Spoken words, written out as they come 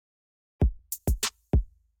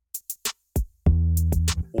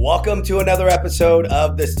Welcome to another episode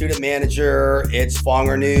of The Student Manager. It's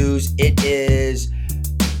Fonger News. It is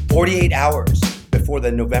 48 hours before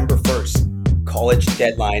the November 1st college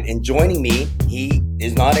deadline. And joining me, he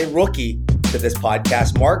is not a rookie to this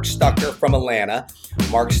podcast, Mark Stucker from Atlanta.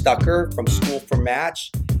 Mark Stucker from School for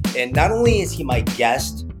Match. And not only is he my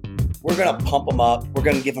guest, we're going to pump him up. We're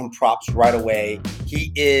going to give him props right away.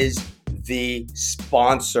 He is the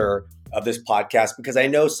sponsor of this podcast because I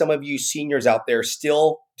know some of you seniors out there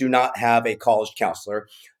still do not have a college counselor,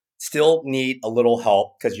 still need a little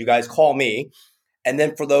help because you guys call me. And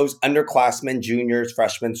then for those underclassmen, juniors,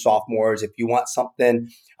 freshmen, sophomores, if you want something,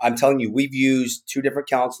 I'm telling you, we've used two different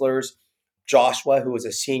counselors. Joshua, who is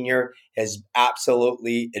a senior, has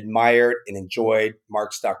absolutely admired and enjoyed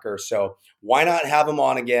Mark Stucker. So why not have him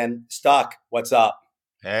on again? Stuck, what's up?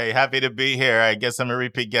 Hey, happy to be here. I guess I'm a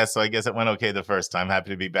repeat guest, so I guess it went okay the first time. Happy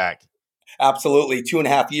to be back. Absolutely.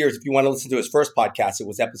 2.5 years. If you want to listen to his first podcast, it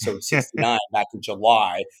was episode 69 back in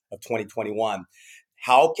July of 2021.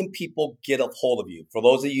 How can people get a hold of you? For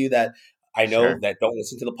those of you that I know that don't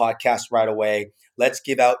listen to the podcast right away, let's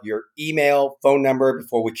give out your email, phone number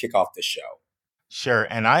before we kick off the show. Sure.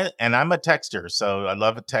 And I'm a texter, so I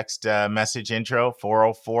love a text message intro,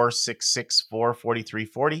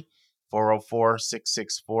 404-664-4340,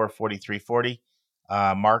 404-664-4340.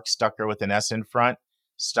 Mark Stucker with an S in front.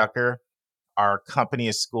 Stucker. Our company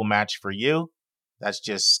is School Match for You. That's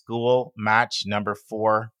just School Match number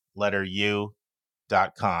 4 letter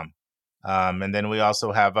U.com. And then we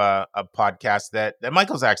also have a podcast that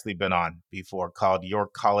Michael's actually been on before called Your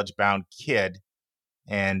College Bound Kid.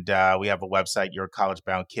 And we have a website,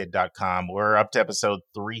 yourcollegeboundkid.com. We're up to episode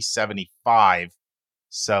 375.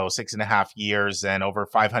 So 6.5 years and over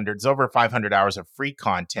 500 hours of free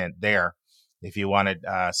content there. If you want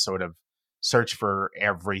to sort of search for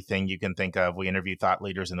everything you can think of. We interview thought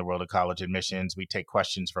leaders in the world of college admissions. We take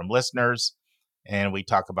questions from listeners and we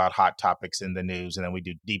talk about hot topics in the news. And then we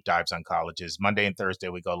do deep dives on colleges. Monday and Thursday,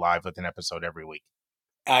 we go live with an episode every week.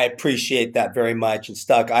 I appreciate that very much. And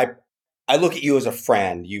Stuck, I look at you as a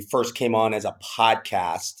friend. You first came on as a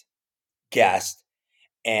podcast guest,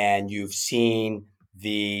 and you've seen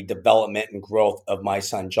the development and growth of my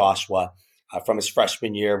son, Joshua, from his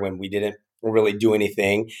freshman year when we didn't really do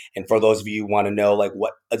anything. And for those of you who want to know like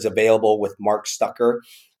what is available with Mark Stucker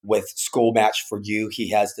with School Match for You, he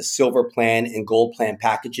has the silver plan and gold plan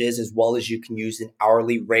packages, as well as you can use an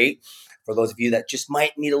hourly rate for those of you that just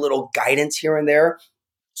might need a little guidance here and there.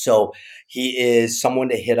 So he is someone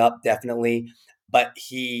to hit up, definitely. But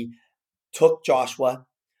he took Joshua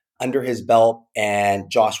under his belt, and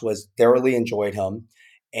Joshua's thoroughly enjoyed him.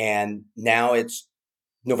 And now it's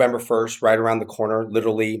November 1st, right around the corner,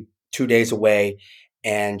 literally 2 days away.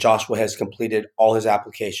 And Joshua has completed all his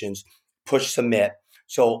applications, push submit.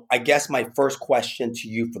 So I guess my first question to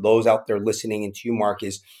you, for those out there listening, and to you, Mark,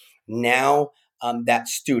 is now that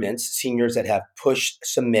students, seniors that have pushed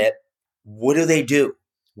submit, what do they do?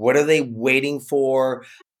 What are they waiting for?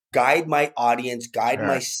 Guide my audience, guide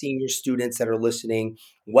my senior students that are listening,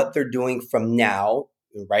 what they're doing from now,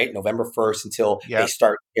 right, November 1st until they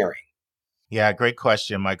start hearing. Yeah, great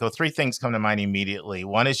question, Michael. 3 things come to mind immediately.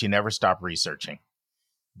 One is you never stop researching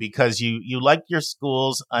because you like your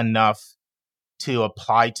schools enough to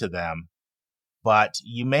apply to them, but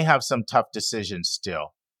you may have some tough decisions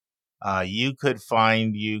still. You could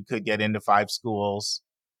get into 5 schools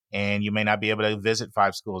and you may not be able to visit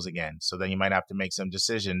 5 schools again. So then you might have to make some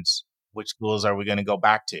decisions. Which schools are we going to go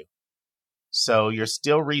back to? So you're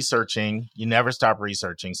still researching. You never stop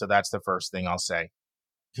researching. So that's the first thing I'll say.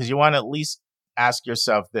 Because you want to at least ask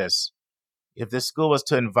yourself this. If this school was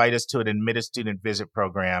to invite us to an admitted student visit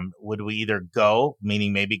program, would we either go,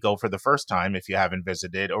 meaning maybe go for the first time if you haven't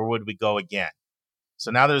visited, or would we go again?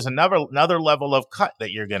 So now there's another level of cut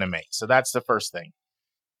that you're going to make. So that's the first thing.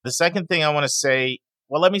 The second thing I want to say,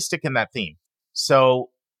 well, let me stick in that theme.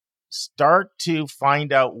 So start to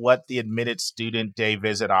find out what the admitted student day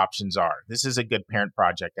visit options are. This is a good parent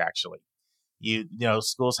project, actually. You know,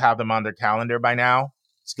 schools have them on their calendar by now.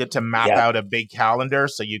 It's good to map out a big calendar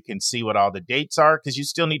so you can see what all the dates are, because you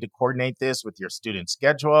still need to coordinate this with your student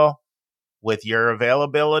schedule, with your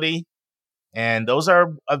availability. And those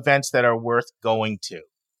are events that are worth going to,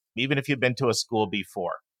 even if you've been to a school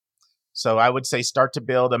before. So I would say start to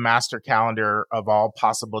build a master calendar of all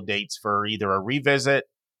possible dates for either a revisit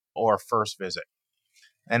or first visit.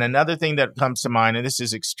 And another thing that comes to mind, and this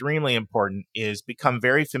is extremely important, is become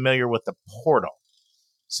very familiar with the portal.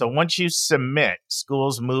 So once you submit,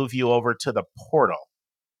 schools move you over to the portal.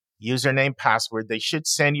 Username, password. They should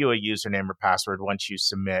send you a username or password once you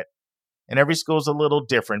submit. And every school is a little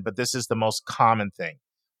different, but this is the most common thing.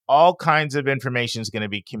 all kinds of information is going to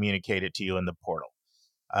be communicated to you in the portal.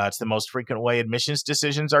 It's the most frequent way admissions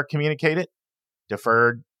decisions are communicated: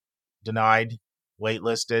 deferred, denied,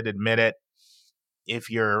 waitlisted, admitted. If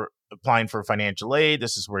you're applying for financial aid,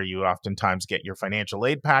 this is where you oftentimes get your financial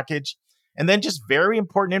aid package. And then just very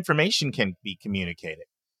important information can be communicated.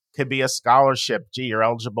 Could be a scholarship. Gee, you're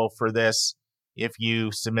eligible for this if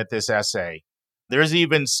you submit this essay. There's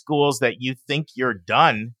even schools that you think you're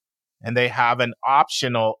done and they have an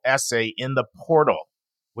optional essay in the portal,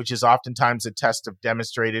 which is oftentimes a test of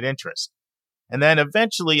demonstrated interest. And then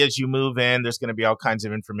eventually, as you move in, there's going to be all kinds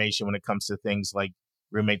of information when it comes to things like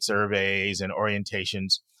roommate surveys and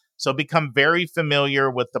orientations. So become very familiar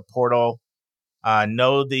with the portal,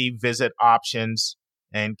 know the visit options,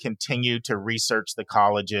 and continue to research the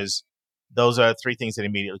colleges. Those are three things that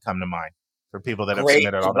immediately come to mind for people that have Great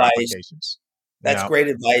submitted all their advice. applications. That's great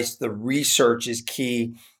advice. The research is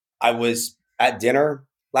key. I was at dinner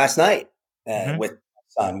last night with my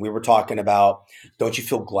son. We were talking about, don't you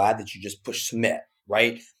feel glad that you just pushed submit,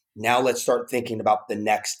 right? Now let's start thinking about the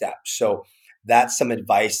next step. So that's some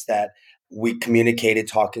advice that we communicated,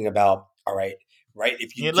 talking about, all right, right?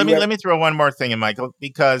 If you let me throw one more thing in, Michael,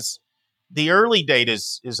 because the early date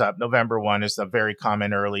is up. November 1 is a very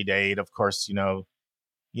common early date. Of course,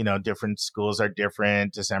 different schools are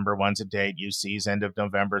different. December 1's a date. UC's end of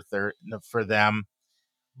November 3rd for them.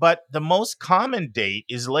 But the most common date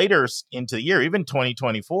is later into the year, even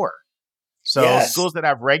 2024. So schools that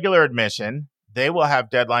have regular admission, they will have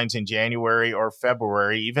deadlines in January or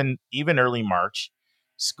February, even early March.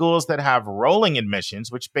 Schools that have rolling admissions,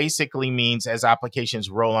 which basically means as applications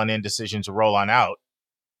roll on in, decisions roll on out,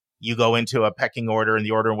 you go into a pecking order in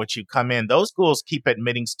the order in which you come in. Those schools keep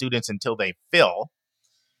admitting students until they fill.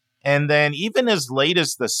 And then even as late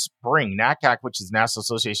as the spring, NACAC, which is National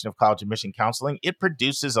Association of College Admission Counseling, it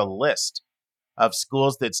produces a list of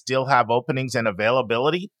schools that still have openings and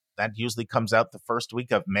availability. That usually comes out the first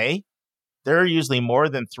week of May. There are usually more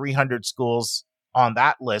than 300 schools on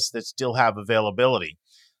that list that still have availability.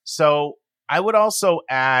 So I would also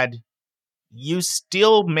add, you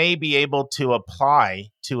still may be able to apply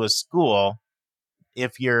to a school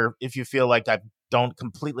if you feel like I don't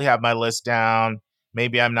completely have my list down.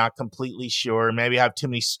 Maybe I'm not completely sure. Maybe I have too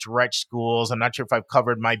many stretch schools. I'm not sure if I've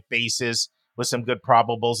covered my bases with some good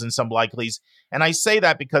probables and some likelies. And I say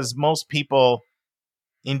that because most people,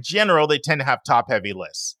 in general, they tend to have top-heavy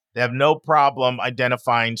lists. They have no problem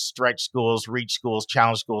identifying stretch schools, reach schools,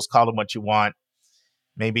 challenge schools, call them what you want.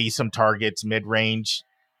 Maybe some targets, mid-range,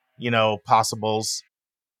 possibles.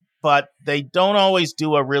 But they don't always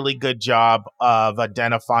do a really good job of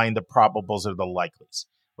identifying the probables or the likelies.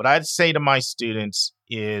 What I'd say to my students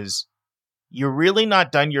is, you're really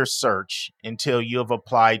not done your search until you have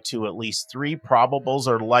applied to at least 3 probables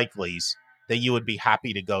or likelies that you would be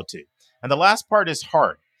happy to go to. And the last part is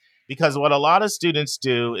hard, because what a lot of students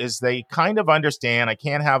do is they kind of understand, I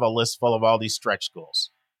can't have a list full of all these stretch schools.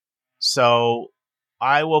 So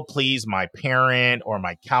I will please my parent or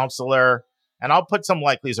my counselor, and I'll put some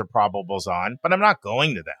likelies or probables on, but I'm not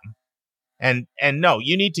going to them. And no,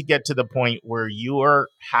 you need to get to the point where you are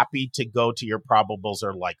happy to go to your probables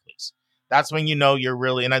or likelies. That's when you're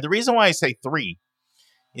really, and the reason why I say 3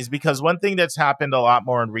 is because one thing that's happened a lot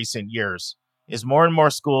more in recent years is more and more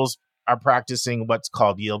schools are practicing what's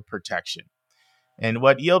called yield protection. And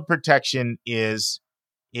what yield protection is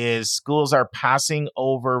schools are passing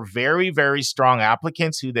over very, very strong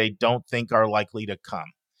applicants who they don't think are likely to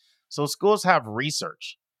come. So schools have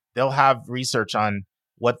research. They'll have research on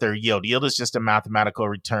what their yield. Yield is just a mathematical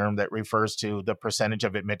term that refers to the percentage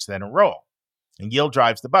of admits that enroll. And yield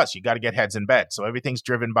drives the bus. You got to get heads in bed. So everything's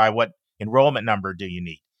driven by what enrollment number do you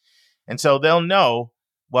need. And so they'll know,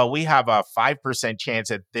 well, we have a 5%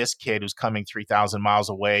 chance at this kid who's coming 3,000 miles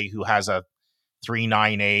away, who has a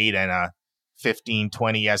 398 and a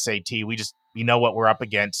 1520 SAT. We know what we're up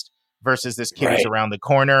against, versus this kid who's around the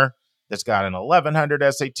corner that's got an 1100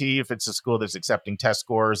 SAT. If it's a school that's accepting test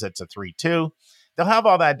scores, it's a 3.2. They'll have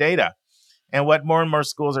all that data. And what more and more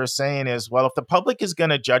schools are saying is, well, if the public is going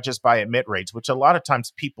to judge us by admit rates, which a lot of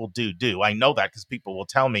times people do. I know that because people will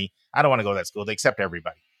tell me, I don't want to go to that school. They accept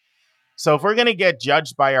everybody. So if we're going to get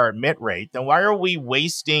judged by our admit rate, then why are we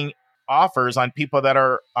wasting offers on people that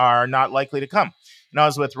are not likely to come? I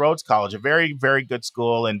was with Rhodes College, a very, very good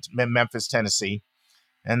school in Memphis, Tennessee.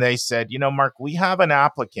 And they said, Mark, we have an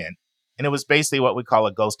applicant. And it was basically what we call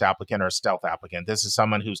a ghost applicant or a stealth applicant. This is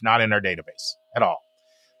someone who's not in our database at all.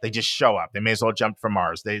 They just show up. They may as well jump from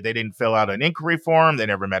Mars. They didn't fill out an inquiry form. They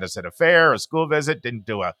never met us at a fair, a school visit, didn't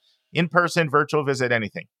do a in-person virtual visit,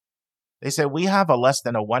 anything. They said, we have a less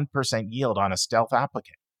than a 1% yield on a stealth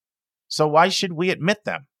applicant. So why should we admit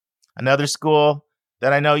them? Another school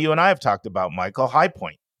that I know you and I have talked about, Michael, High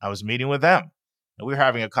Point. I was meeting with them and we were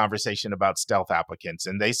having a conversation about stealth applicants.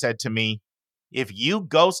 And they said to me, if you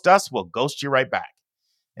ghost us, we'll ghost you right back.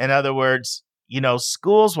 In other words,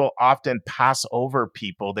 schools will often pass over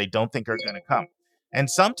people they don't think are going to come. And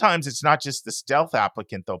sometimes it's not just the stealth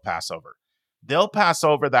applicant they'll pass over. They'll pass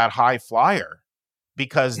over that high flyer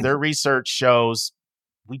because their research shows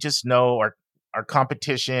we just know our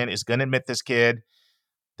competition is going to admit this kid.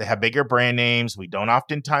 They have bigger brand names. We don't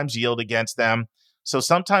oftentimes yield against them. So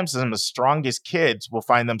sometimes some of the strongest kids will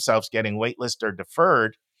find themselves getting waitlisted or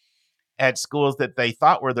deferred at schools that they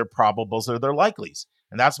thought were their probables or their likelies.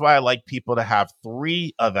 And that's why I like people to have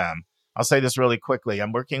 3 of them. I'll say this really quickly.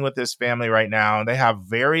 I'm working with this family right now, and they have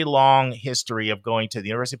very long history of going to the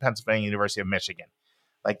University of Pennsylvania, University of Michigan.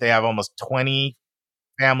 Like they have almost 20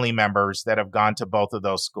 family members that have gone to both of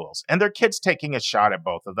those schools. And their kids taking a shot at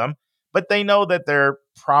both of them, but they know that they're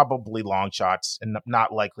probably long shots and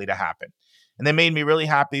not likely to happen. And they made me really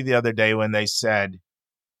happy the other day when they said,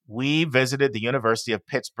 we visited the University of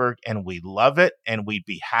Pittsburgh and we love it and we'd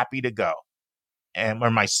be happy to go. And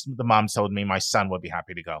where the mom told me my son would be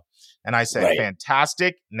happy to go. And I said,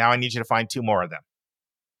 fantastic. Now I need you to find 2 more of them.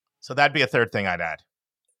 So that'd be a third thing I'd add.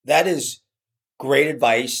 That is great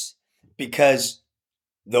advice, because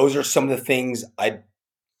those are some of the things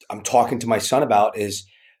I'm talking to my son about. Is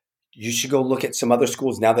you should go look at some other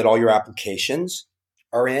schools now that all your applications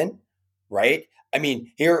are in, right? I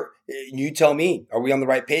mean, here, you tell me, are we on the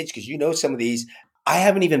right page? Because you know some of these. I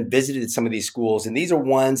haven't even visited some of these schools, and these are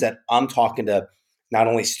ones that I'm talking to not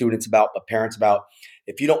only students about, but parents about.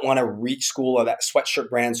 If you don't want to reach school or that sweatshirt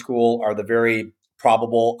brand school are the very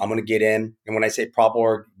probable, I'm going to get in. And when I say probable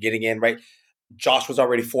or getting in, right? Josh was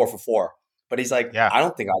already 4 for 4, but he's like, I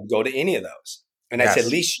don't think I'd go to any of those. And I said,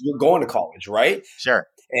 at least you're going to college, right? Sure.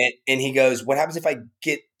 And he goes, what happens if I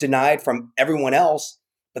get denied from everyone else,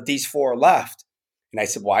 but these 4 are left? And I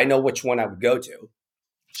said, well, I know which one I would go to.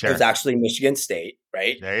 Sure. It was actually Michigan State,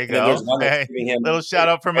 right? There you go. There's one that's giving him little shout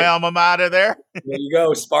out for my alma mater there. There you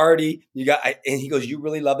go, Sparty. And he goes, you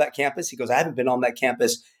really love that campus? He goes, I haven't been on that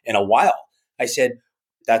campus in a while. I said,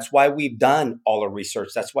 that's why we've done all our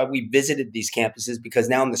research. That's why we visited these campuses, because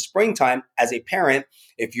now in the springtime, as a parent,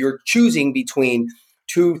 if you're choosing between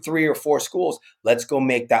 2, 3, or 4 schools, let's go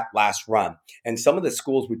make that last run. And some of the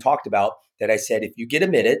schools we talked about that I said, if you get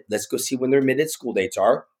admitted, let's go see when their admitted school dates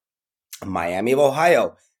are. Miami of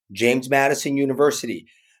Ohio, James Madison University,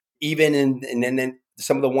 even in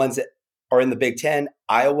some of the ones that are in the Big Ten,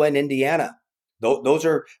 Iowa and Indiana. Those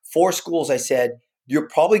are 4 schools I said, you're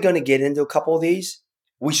probably going to get into a couple of these.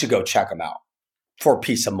 We should go check them out for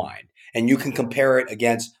peace of mind. And you can compare it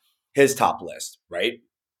against his top list, right?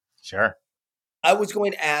 Sure. I was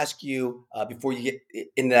going to ask you before you get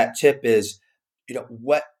into that tip is,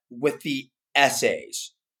 what with the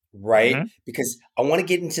essays, right? Mm-hmm. Because I want to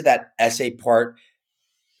get into that essay part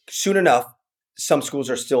soon enough. Some schools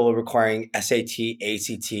are still requiring SAT,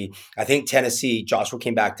 ACT. I think Tennessee, Joshua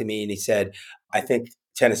came back to me and he said, I think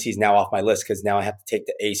Tennessee is now off my list because now I have to take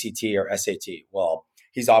the ACT or SAT. Well,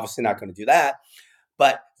 he's obviously not going to do that.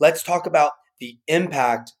 But let's talk about the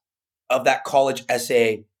impact of that college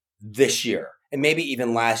essay this year and maybe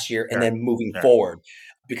even last year and then moving forward.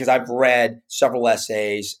 Because I've read several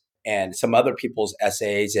essays and some other people's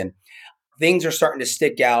essays, and things are starting to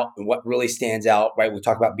stick out. And what really stands out, right? We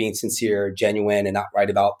talk about being sincere, genuine, and not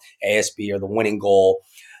write about ASB or the winning goal.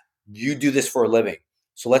 You do this for a living.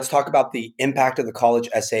 So let's talk about the impact of the college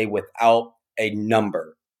essay without a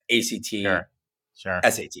number, ACT, sure.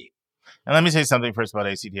 SAT. And let me say something first about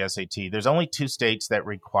ACT, SAT. There's only 2 states that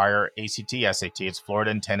require ACT, SAT. It's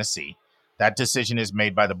Florida and Tennessee. That decision is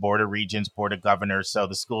made by the Board of Regents, Board of Governors. So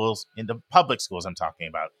the schools, in the public schools I'm talking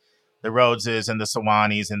about, the Rhodeses and the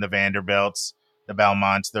Sewanees and the Vanderbilts, the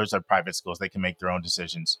Belmonts, those are private schools. They can make their own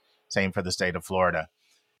decisions. Same for the state of Florida.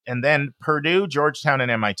 And then Purdue, Georgetown, and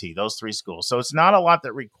MIT, those 3 schools. So it's not a lot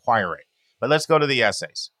that require it. But let's go to the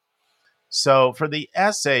essays. So for the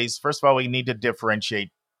essays, first of all, we need to differentiate.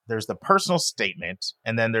 There's the personal statement,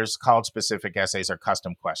 and then there's college-specific essays or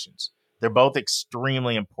custom questions. They're both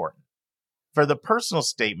extremely important. For the personal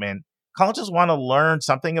statement, colleges want to learn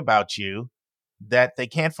something about you that they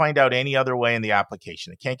can't find out any other way in the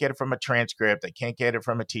application. They can't get it from a transcript. They can't get it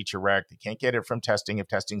from a teacher rec. They can't get it from testing if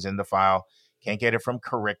testing's in the file. Can't get it from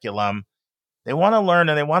curriculum. They want to learn,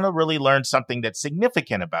 and they want to really learn something that's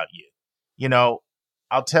significant about you.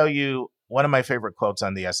 I'll tell you one of my favorite quotes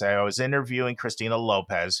on the essay. I was interviewing Christina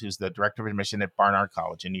Lopez, who's the director of admission at Barnard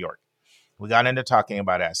College in New York. We got into talking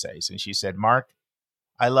about essays, and she said, Mark,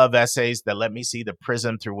 I love essays that let me see the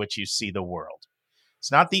prism through which you see the world.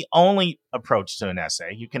 It's not the only approach to an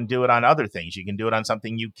essay. You can do it on other things. You can do it on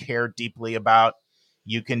something you care deeply about.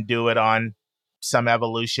 You can do it on some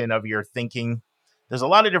evolution of your thinking. There's a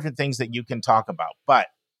lot of different things that you can talk about, but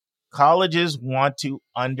colleges want to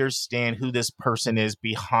understand who this person is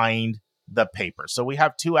behind the paper. So we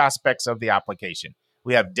have two aspects of the application.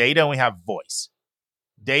 We have data and we have voice.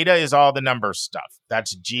 Data is all the number stuff.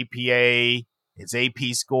 That's GPA, it's AP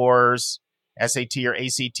scores, SAT or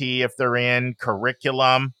ACT if they're in,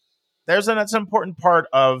 curriculum. That's an important part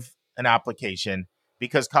of an application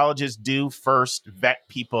because colleges do first vet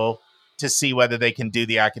people to see whether they can do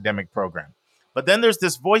the academic program. But then there's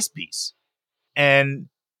this voice piece. And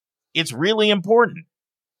it's really important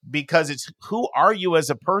because it's who are you as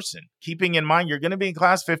a person? Keeping in mind, you're going to be in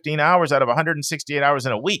class 15 hours out of 168 hours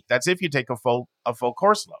in a week. That's if you take a full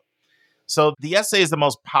course load. So the essay is the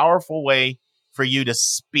most powerful way for you to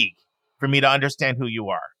speak, for me to understand who you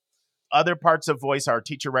are. Other parts of voice are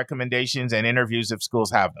teacher recommendations and interviews if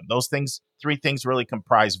schools have them. Those things, three things really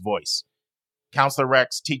comprise voice. Counselor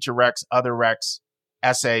recs, teacher recs, other recs,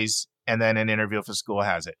 essays, and then an interview if a school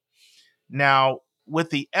has it. Now, with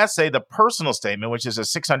the essay, the personal statement, which is a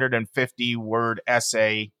 650-word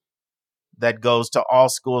essay that goes to all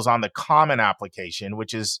schools on the common application,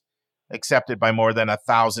 which is accepted by more than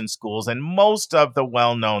 1,000 schools and most of the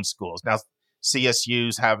well-known schools. Now,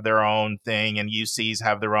 CSUs have their own thing and UCs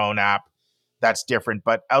have their own app. That's different.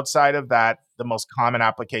 But outside of that, the most common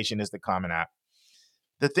application is the Common App.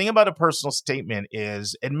 The thing about a personal statement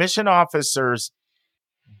is admission officers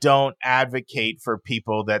don't advocate for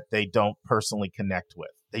people that they don't personally connect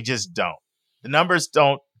with. They just don't. The numbers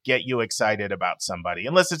don't get you excited about somebody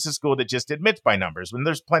unless it's a school that just admits by numbers. When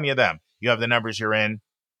there's plenty of them, you have the numbers you're in,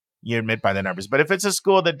 you admit by the numbers. But if it's a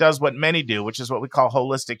school that does what many do, which is what we call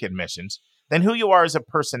holistic admissions, then who you are as a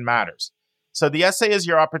person matters. So the essay is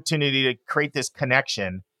your opportunity to create this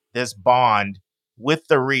connection, this bond with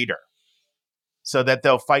the reader so that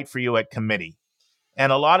they'll fight for you at committee.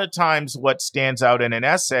 And a lot of times what stands out in an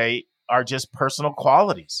essay are just personal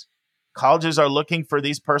qualities. Colleges are looking for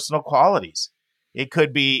these personal qualities. It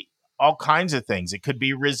could be all kinds of things. It could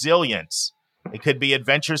be resilience. It could be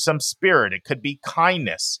adventuresome spirit. It could be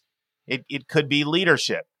kindness. It could be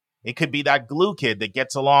leadership. It could be that glue kid that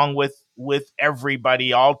gets along with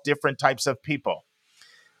everybody, all different types of people.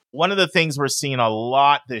 One of the things we're seeing a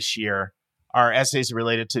lot this year are essays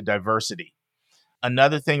related to diversity.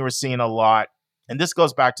 Another thing we're seeing a lot, and this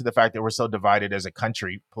goes back to the fact that we're so divided as a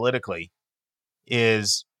country politically,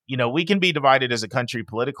 is, we can be divided as a country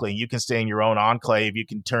politically. You can stay in your own enclave. You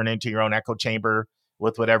can turn into your own echo chamber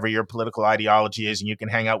with whatever your political ideology is, and you can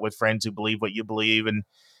hang out with friends who believe what you believe and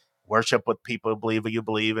worship with people who believe what you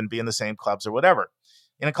believe and be in the same clubs or whatever.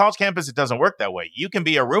 In a college campus, it doesn't work that way. You can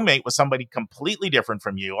be a roommate with somebody completely different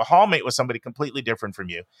from you, a hallmate with somebody completely different from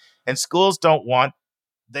you. And schools don't want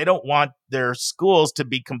their schools to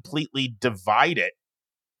be completely divided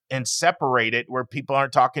and separated where people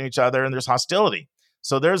aren't talking to each other and there's hostility.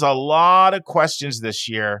 So there's a lot of questions this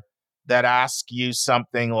year that ask you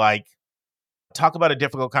something like, talk about a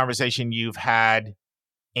difficult conversation you've had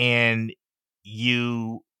and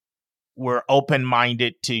you were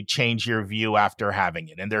open-minded to change your view after having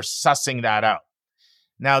it. And they're sussing that out.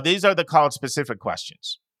 Now, these are the college-specific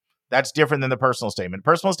questions. That's different than the personal statement.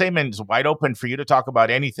 Personal statement is wide open for you to talk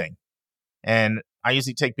about anything. And I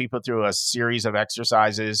usually take people through a series of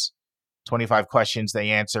exercises, 25 questions they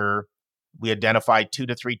answer. We identify 2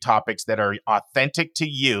 to 3 topics that are authentic to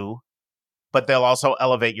you, but they'll also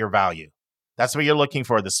elevate your value. That's what you're looking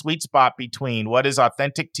for, the sweet spot between what is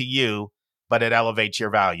authentic to you, but it elevates your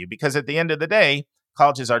value. Because at the end of the day,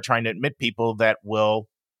 colleges are trying to admit people that will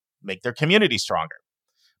make their community stronger.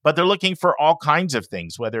 But they're looking for all kinds of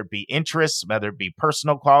things, whether it be interests, whether it be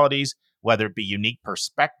personal qualities, whether it be unique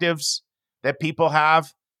perspectives that people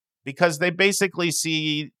have, because they basically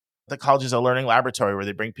see the college as a learning laboratory where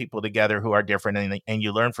they bring people together who are different and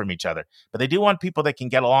you learn from each other. But they do want people that can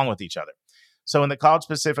get along with each other. So in the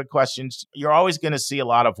college-specific questions, you're always going to see a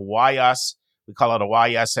lot of why us. We call it a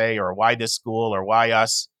why essay or why this school or why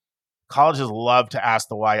us. Colleges love to ask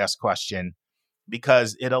the why us question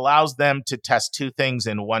because it allows them to test 2 things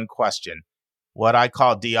in one question, what I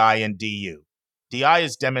call DI and DU. DI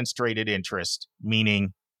is demonstrated interest,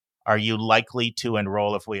 meaning are you likely to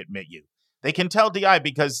enroll if we admit you? They can tell DI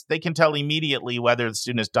because they can tell immediately whether the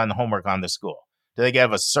student has done homework on the school. Do they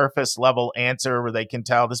give a surface level answer where they can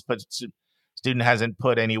tell this student hasn't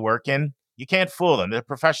put any work in? You can't fool them. They're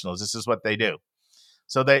professionals. This is what they do.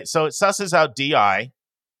 So it susses out DI,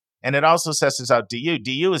 and it also susses out DU.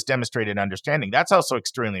 DU is demonstrated understanding. That's also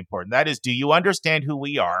extremely important. That is, do you understand who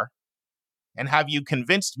we are? And have you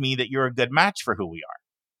convinced me that you're a good match for who we are?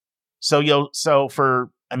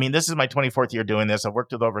 This is my 24th year doing this. I've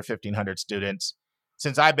worked with over 1,500 students.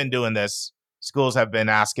 Since I've been doing this, schools have been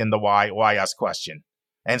asking the why us question,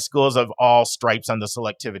 and schools of all stripes on the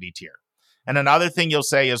selectivity tier. And another thing you'll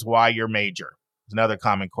say is why your major. It's another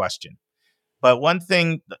common question. But one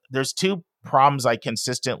thing, there's two problems I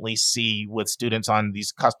consistently see with students on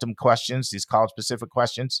these custom questions, these college-specific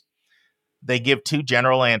questions. They give two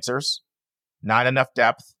general answers, not enough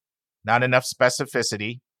depth, not enough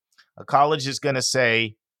specificity. A college is going to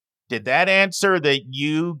say, did that answer that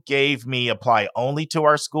you gave me apply only to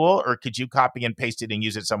our school, or could you copy and paste it and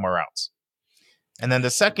use it somewhere else? And then the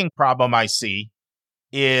second problem I see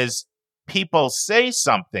is people say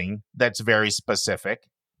something that's very specific.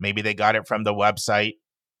 Maybe they got it from the website.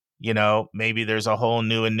 Maybe there's a whole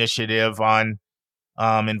new initiative on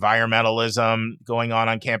environmentalism going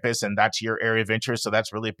on campus, and that's your area of interest. So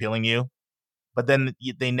that's really appealing to you. But then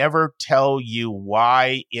they never tell you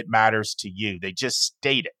why it matters to you. They just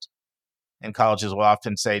state it. And colleges will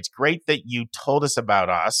often say, it's great that you told us about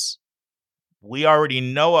us. We already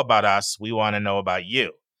know about us. We want to know about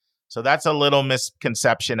you. So that's a little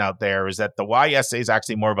misconception out there, is that the why essay is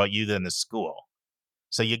actually more about you than the school.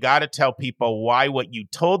 So you got to tell people why what you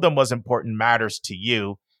told them was important matters to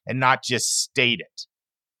you, and not just state it.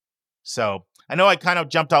 So I know I kind of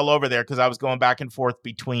jumped all over there because I was going back and forth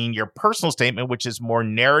between your personal statement, which is more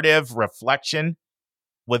narrative reflection.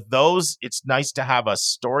 With those, it's nice to have a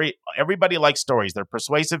story. Everybody likes stories. They're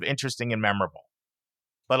persuasive, interesting, and memorable.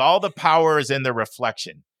 But all the power is in the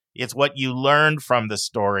reflection. It's what you learned from the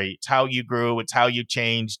story. It's how you grew. It's how you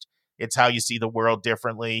changed. It's how you see the world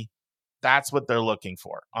differently. That's what they're looking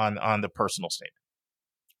for on the personal statement.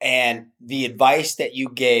 And the advice that you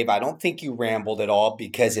gave, I don't think you rambled at all,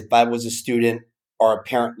 because if I was a student or a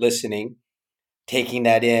parent listening, taking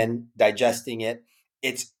that in, digesting it,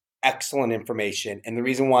 it's excellent information. And the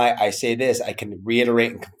reason why I say this, I can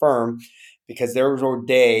reiterate and confirm, because there were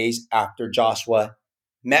days after Joshua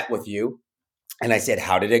met with you and I said,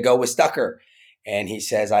 how did it go with Stucker? And he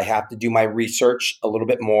says, I have to do my research a little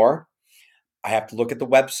bit more. I have to look at the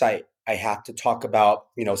website. I have to talk about,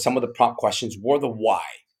 some of the prompt questions were the why,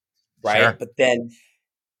 right? Sure. But then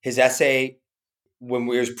his essay, when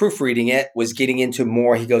we was proofreading it, was getting into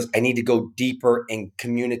more. He goes, I need to go deeper and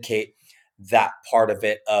communicate that part of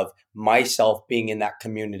it, of myself being in that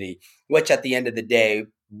community, which at the end of the day,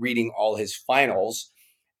 reading all his finals,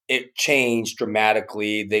 it changed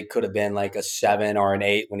dramatically. They could have been like a 7 or an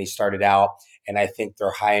 8 when he started out. And I think they're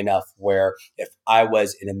high enough where if I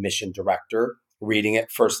was an admission director reading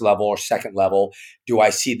it first level or second level, do I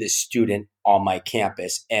see this student on my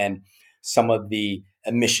campus? And some of the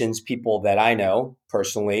admissions people that I know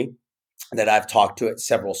personally, that I've talked to at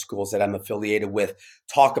several schools that I'm affiliated with,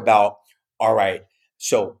 talk about, all right,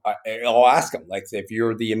 so I'll ask them, like, if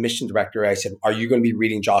you're the admission director, I said, are you going to be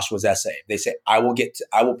reading Joshua's essay? They say, I will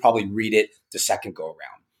probably read it the second go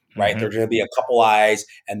around, right? Mm-hmm. There's going to be a couple eyes,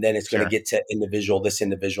 and then it's going to get to this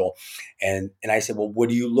individual. And I said, well, what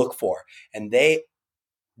do you look for? And they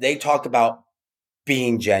talk about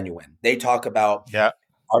being genuine. They talk about,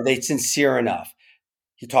 are they sincere enough?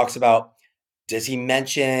 He talks about, does he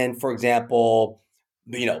mention, for example,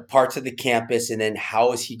 parts of the campus, and then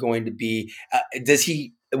how is he going to be,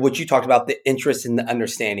 what you talked about, the interest and the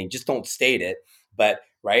understanding, just don't state it, but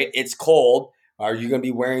right, it's cold. Are you going to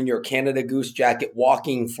be wearing your Canada Goose jacket,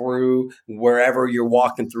 walking through wherever you're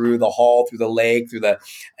walking through the hall, through the lake, through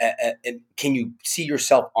and can you see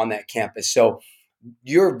yourself on that campus? So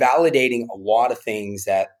you're validating a lot of things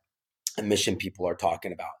that admission people are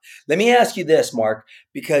talking about. Let me ask you this, Mark,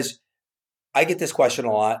 because I get this question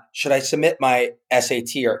a lot. Should I submit my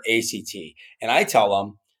SAT or ACT? And I tell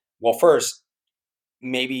them, well, first,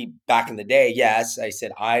 maybe back in the day, yes, I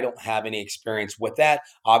said, I don't have any experience with that.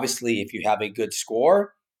 Obviously, if you have a good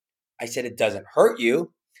score, I said, it doesn't hurt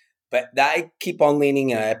you. But I keep on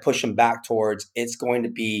leaning and I push them back towards, it's going to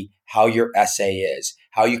be how your essay is,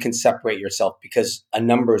 how you can separate yourself, because a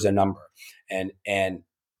number is a number. And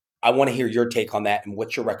I want to hear your take on that, and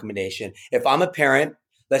what's your recommendation. If I'm a parent,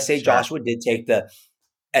 let's say Joshua did take the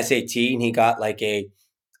SAT and he got like a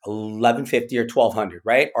 1150 or 1200,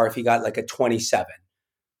 right? Or if he got like a 27,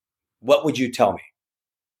 what would you tell me?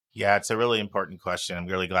 Yeah, it's a really important question. I'm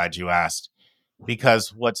really glad you asked,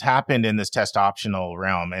 because what's happened in this test optional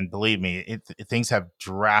realm, and believe me, things have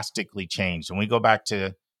drastically changed. When we go back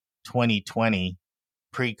to 2020,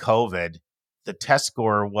 pre-COVID, the test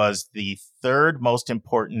score was the third most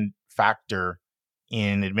important factor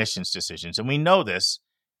in admissions decisions. And we know this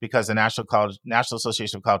because the National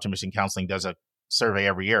Association of College Admission Counseling does a survey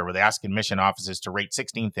every year where they ask admission offices to rate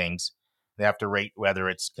 16 things They have to rate whether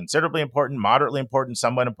it's considerably important, moderately important,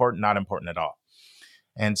 somewhat important, not important at all.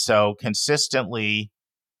 And so consistently,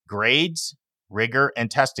 grades, rigor, and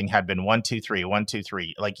testing had been 1, 2, 3, 1, 2,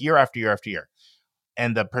 3, like year after year after year.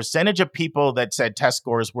 And the percentage of people that said test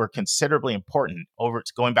scores were considerably important over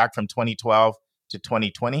going back from 2012 to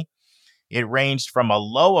 2020, it ranged from a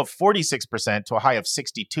low of 46% to a high of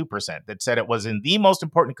 62% that said it was in the most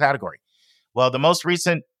important category. Well, the most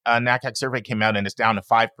recent NACAC survey came out and it's down to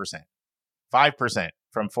 5%. 5%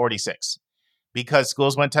 from 46 because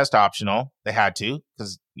schools went test optional. They had to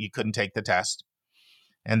because you couldn't take the test.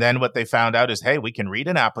 And then what they found out is, hey, we can read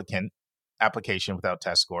an application without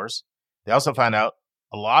test scores. They also found out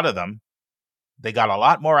a lot of them, they got a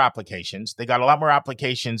lot more applications. They got a lot more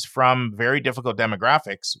applications from very difficult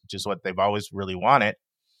demographics, which is what they've always really wanted.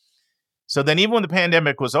 So then even when the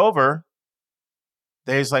pandemic was over,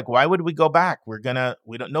 they's like, why would we go back? We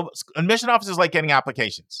don't know. Admission offices like getting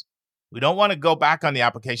applications. We don't want to go back on the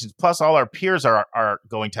applications. Plus, all our peers are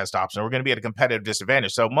going test optional. We're going to be at a competitive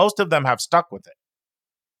disadvantage. So most of them have stuck with it.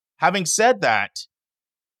 Having said that,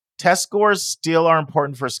 test scores still are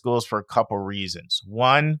important for schools for a couple reasons.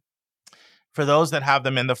 One, for those that have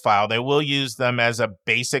them in the file, they will use them as a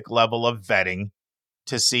basic level of vetting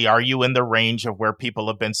to see, are you in the range of where people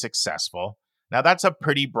have been successful? Now, that's a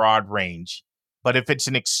pretty broad range, but if it's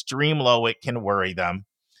an extreme low, it can worry them.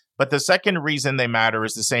 But the second reason they matter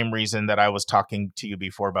is the same reason that I was talking to you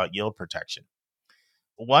before about yield protection.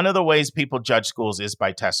 One of the ways people judge schools is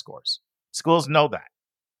by test scores. Schools know that.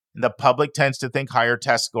 The public tends to think higher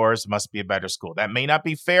test scores must be a better school. That may not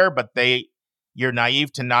be fair, but you're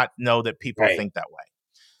naive to not know that people think that way.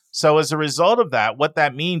 So as a result of that, what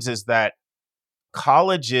that means is that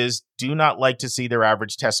colleges do not like to see their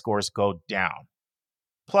average test scores go down.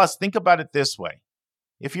 Plus, think about it this way.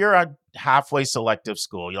 If you're a halfway selective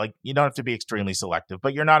school, you don't have to be extremely selective,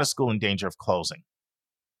 but you're not a school in danger of closing.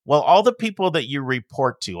 Well, all the people that you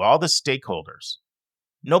report to, all the stakeholders,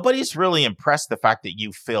 nobody's really impressed the fact that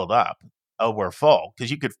you filled up. Oh, we're full,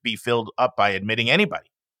 because you could be filled up by admitting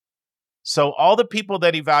anybody. So all the people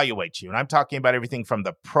that evaluate you, and I'm talking about everything from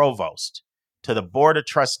the provost to the board of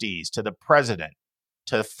trustees, to the president,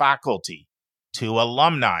 to faculty, to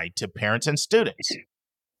alumni, to parents and students,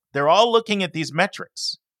 they're all looking at these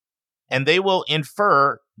metrics, and they will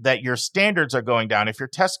infer that your standards are going down if your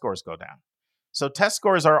test scores go down. So test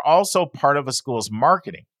scores are also part of a school's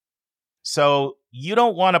marketing. So you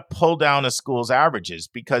don't want to pull down a school's averages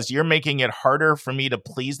because you're making it harder for me to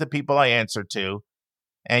please the people I answer to,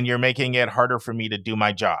 and you're making it harder for me to do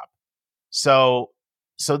my job. So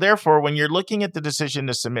therefore, when you're looking at the decision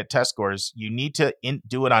to submit test scores, you need to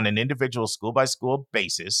do it on an individual school-by-school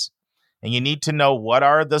basis, and you need to know what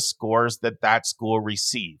are the scores that school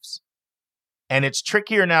receives. And it's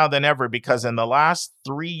trickier now than ever because in the last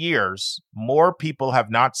 3 years, more people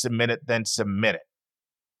have not submitted than submitted.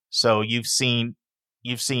 So you've seen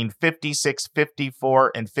 56,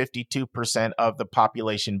 54, and 52% of the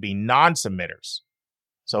population be non-submitters.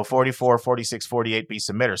 So 44, 46, 48 be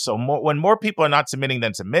submitters. So when more people are not submitting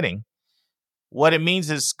than submitting, what it means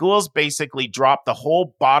is schools basically drop the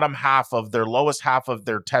whole bottom half of their lowest half of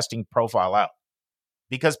their testing profile out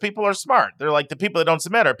because people are smart. They're like, the people that don't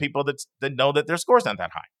submit are people that know that their score's not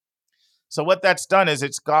that high. So what that's done is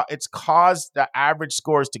it's caused the average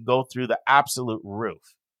scores to go through the absolute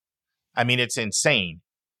roof. I mean, it's insane.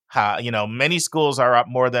 Many schools are up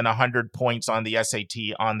more than 100 points on the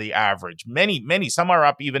SAT on the average. Many, some are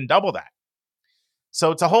up even double that.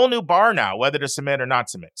 So it's a whole new bar now, whether to submit or not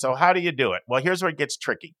submit. So how do you do it? Well, here's where it gets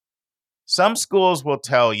tricky. Some schools will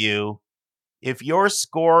tell you if your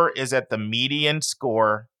score is at the median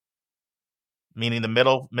score, meaning the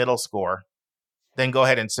middle score, then go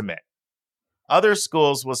ahead and submit. Other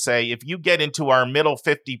schools will say if you get into our middle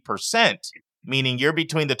 50%, meaning you're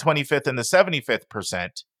between the 25th and the 75th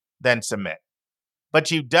percent, then submit. But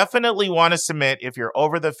you definitely want to submit if you're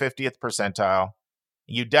over the 50th percentile.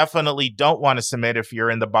 You definitely don't want to submit if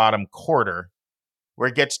you're in the bottom quarter. Where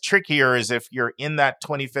it gets trickier is if you're in that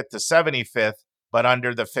 25th to 75th, but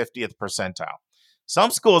under the 50th percentile.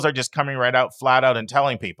 Some schools are just coming right out, flat out, and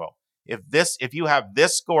telling people, if you have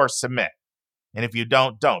this score, submit. And if you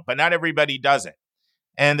don't. But not everybody does it.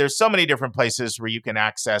 And there's so many different places where you can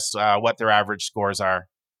access what their average scores are.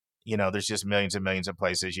 There's just millions and millions of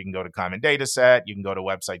places. You can go to Common Data Set. You can go to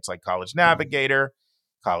websites like College Navigator,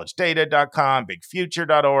 collegedata.com,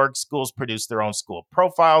 bigfuture.org. Schools produce their own school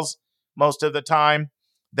profiles most of the time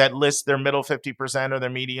that list their middle 50% or their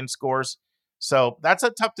median scores. So that's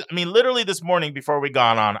literally this morning before we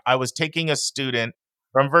got on, I was taking a student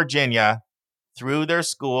from Virginia through their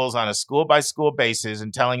schools on a school-by-school basis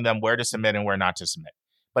and telling them where to submit and where not to submit.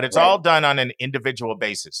 but it's all Right. done on an individual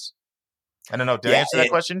basis. I don't know. Did I Yeah. answer that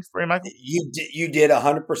question for you, Michael? You did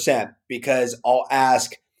 100%, because I'll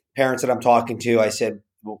ask parents that I'm talking to. I said,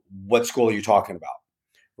 "What school are you talking about?"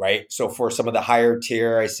 Right. So for some of the higher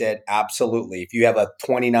tier, I said, absolutely. If you have a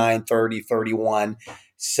 29, 30, 31,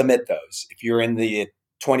 submit those. If you're in the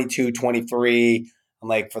 22, 23, I'm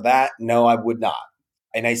like, for that, no, I would not.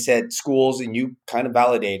 And I said, schools, and you kind of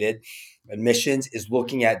validated, admissions is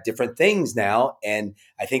looking at different things now. And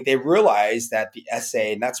I think they realize that the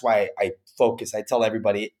essay, and that's why I focus, I tell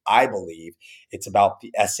everybody, I believe it's about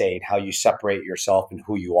the essay and how you separate yourself and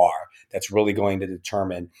who you are. That's really going to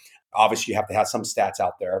determine. Obviously, you have to have some stats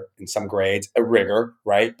out there and some grades, a rigor,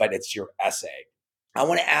 right? But it's your essay. I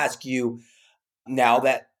want to ask you, now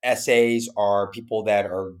that essays are people that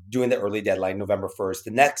are doing the early deadline November 1st,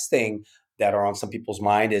 the next thing that are on some people's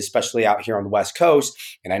mind is, especially out here on the West Coast,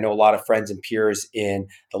 and I know a lot of friends and peers in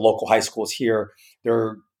the local high schools here,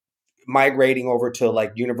 they're migrating over to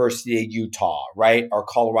like University of Utah, right? Or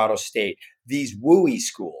Colorado State, these WUI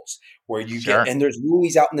schools where you get, Sure. and there's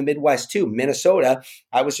WUIs out in the Midwest too. Minnesota,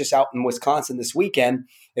 I was just out in Wisconsin this weekend.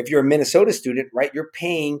 If you're a Minnesota student, right, you're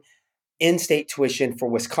paying in-state tuition for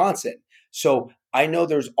Wisconsin. So I know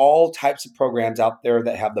there's all types of programs out there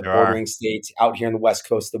that have the There are. bordering states out here in the West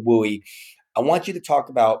Coast, the WUI. I want you to talk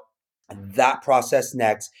about that process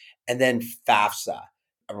next, and then FAFSA,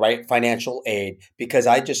 right? Financial aid, because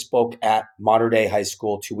I just spoke at Modern Day High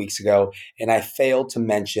School 2 weeks ago, and I failed to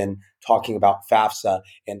mention talking about FAFSA.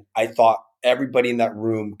 And I thought everybody in that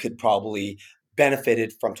room could probably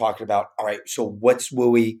benefited from talking about, all right, so what's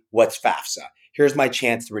WUI? What's FAFSA? Here's my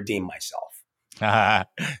chance to redeem myself.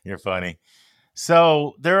 You're funny.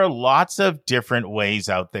 So there are lots of different ways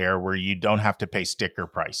out there where you don't have to pay sticker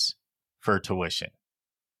price for tuition.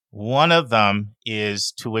 One of them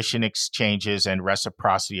is tuition exchanges and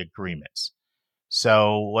reciprocity agreements.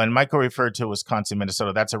 So when Michael referred to Wisconsin,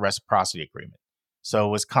 Minnesota, that's a reciprocity agreement.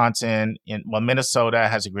 So Minnesota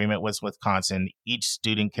has agreement with Wisconsin. Each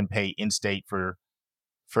student can pay in-state for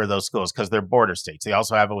those schools because they're border states. They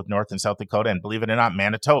also have it with North and South Dakota, and believe it or not,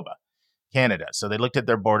 Manitoba, Canada. So they looked at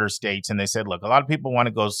their border states and they said, look, a lot of people want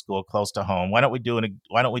to go to school close to home. Why don't we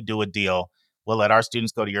do a deal? We'll let our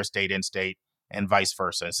students go to your state in state and vice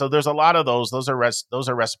versa. So there's a lot of those. Those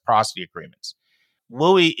are reciprocity agreements.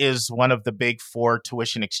 WUI is one of the big four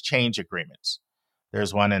tuition exchange agreements.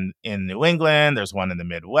 There's one in New England. There's one in the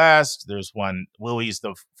Midwest. There's one. WUI is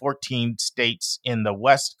the 14 states in the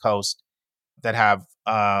West Coast that have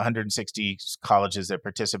 160 colleges that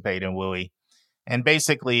participate in WUI. And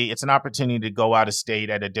basically, it's an opportunity to go out of state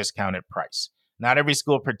at a discounted price. Not every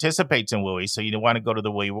school participates in WUI, so you want to go to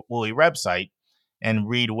the WUI website and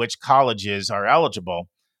read which colleges are eligible.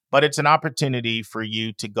 But it's an opportunity for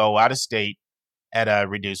you to go out of state at a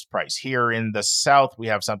reduced price. Here in the South, we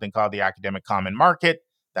have something called the Academic Common Market.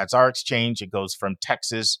 That's our exchange. It goes from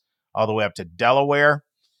Texas all the way up to Delaware.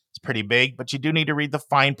 It's pretty big, but you do need to read the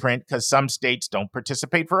fine print because some states don't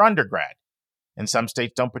participate for undergrad and some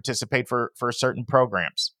states don't participate for certain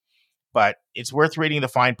programs. But it's worth reading the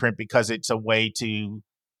fine print because it's a way to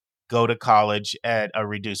go to college at a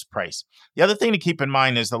reduced price. The other thing to keep in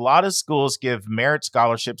mind is a lot of schools give merit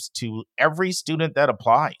scholarships to every student that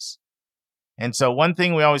applies. And so one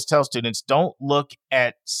thing we always tell students, don't look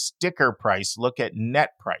at sticker price, look at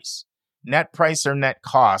net price. Net price or net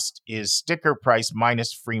cost is sticker price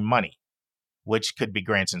minus free money, which could be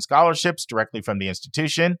grants and scholarships directly from the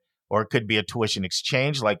institution, or it could be a tuition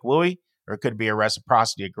exchange like WUI, or it could be a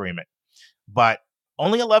reciprocity agreement. But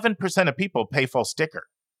only 11% of people pay full sticker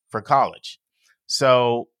for college.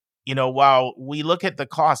 So, while we look at the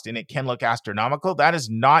cost and it can look astronomical, that is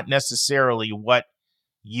not necessarily what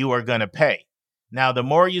you are going to pay. Now, the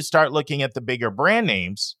more you start looking at the bigger brand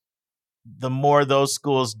names, the more those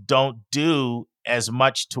schools don't do as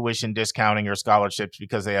much tuition discounting or scholarships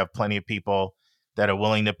because they have plenty of people that are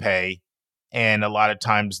willing to pay. And a lot of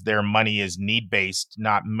times their money is need-based,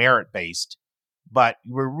 not merit-based. But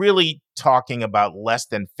we're really talking about less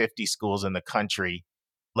than 50 schools in the country,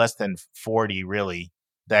 less than 40 really,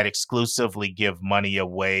 that exclusively give money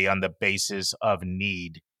away on the basis of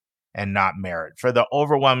need and not merit. For the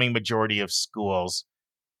overwhelming majority of schools,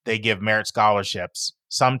 they give merit scholarships,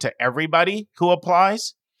 some to everybody who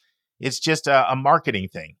applies. It's just a marketing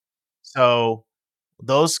thing. So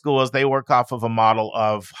those schools, they work off of a model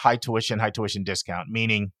of high tuition discount,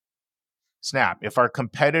 meaning SNAP. If our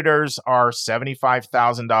competitors are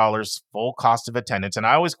 $75,000 full cost of attendance, and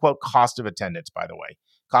I always quote cost of attendance, by the way,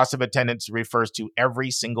 cost of attendance refers to every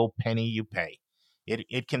single penny you pay.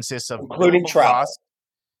 It consists of Including billable travel. costs.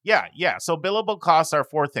 Yeah. So billable costs are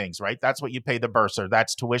four things, right? That's what you pay the bursar.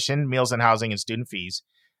 That's tuition, meals and housing, and student fees.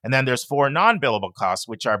 And then there's 4 non-billable costs,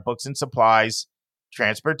 which are books and supplies,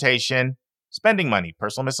 transportation, spending money,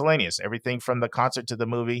 personal miscellaneous, everything from the concert to the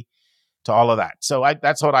movie to all of that. So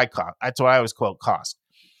that's what I call. That's what I always quote cost.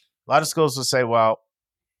 A lot of schools will say, well,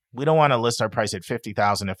 we don't want to list our price at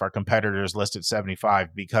 50,000 if our competitors list at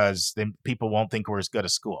 75 because then people won't think we're as good a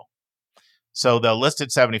school. So they'll list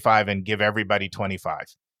at 75 and give everybody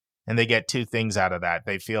 25. And they get 2 things out of that.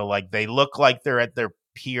 They feel like they look like they're at their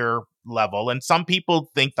peer level. And some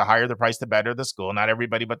people think the higher the price, the better the school. Not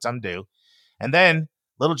everybody, but some do. And then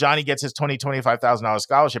little Johnny gets his $25,000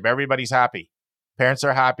 scholarship. Everybody's happy. Parents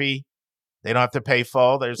are happy. They don't have to pay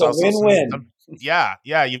full. There's It's a also win-win. yeah.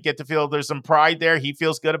 You get to feel there's some pride there. He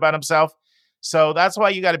feels good about himself. So that's why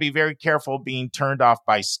you got to be very careful being turned off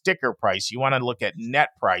by sticker price. You want to look at net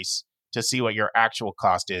price to see what your actual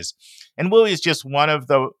cost is. And WUI is just one of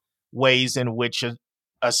the ways in which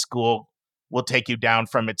a school will take you down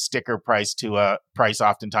from its sticker price to a price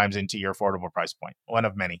oftentimes into your affordable price point. One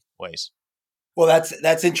of many ways. Well,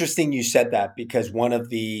 that's interesting you said that, because one of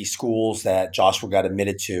the schools that Joshua got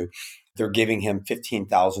admitted to, they're giving him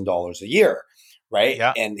 $15,000 a year, right?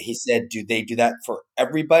 Yeah. And he said, do they do that for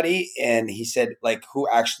everybody? And he said, like, who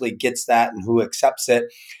actually gets that and who accepts it?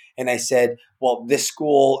 And I said, well, this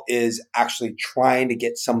school is actually trying to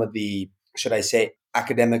get some of the, should I say,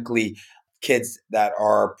 academically kids that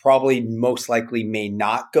are probably most likely may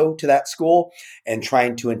not go to that school, and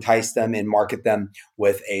trying to entice them and market them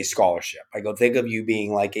with a scholarship. I go, think of you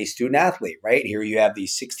being like a student athlete, right? Here you have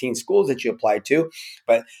these 16 schools that you apply to,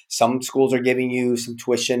 but some schools are giving you some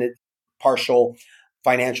tuition, partial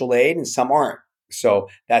financial aid, and some aren't. So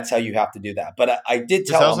that's how you have to do that. But I did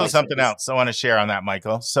tell There's him, also something else I want to share on that,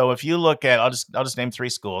 Michael. So if you look at, I'll just name 3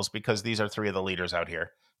 schools because these are 3 of the leaders out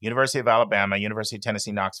here. University of Alabama, University of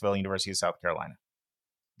Tennessee, Knoxville, University of South Carolina.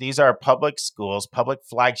 These are public schools, public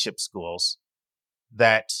flagship schools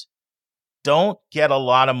that don't get a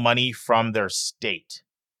lot of money from their state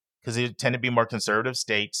because they tend to be more conservative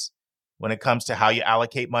states. When it comes to how you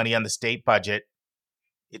allocate money on the state budget,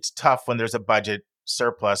 it's tough when there's a budget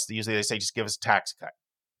surplus. Usually they say, just give us a tax cut.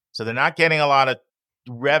 So they're not getting a lot of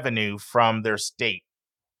revenue from their state.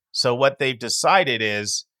 So what they've decided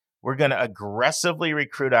is we're going to aggressively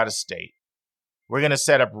recruit out of state. We're going to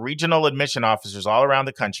set up regional admission officers all around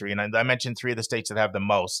the country. And I mentioned 3 of the states that have the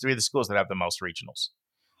most, 3 of the schools that have the most regionals.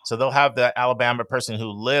 So they'll have the Alabama person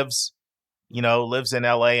who lives in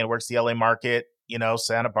LA and works the LA market,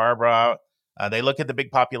 Santa Barbara. They look at the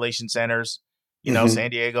big population centers,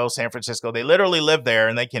 San Diego, San Francisco. They literally live there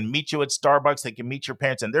and they can meet you at Starbucks. They can meet your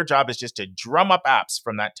parents. And their job is just to drum up apps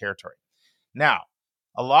from that territory. Now,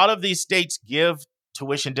 a lot of these states give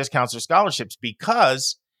tuition discounts or scholarships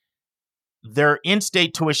because their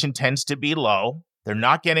in-state tuition tends to be low. They're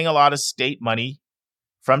not getting a lot of state money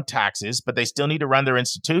from taxes, but they still need to run their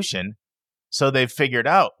institution. So they've figured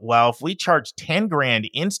out, well, if we charge 10 grand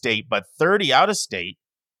in-state, but 30 out of state,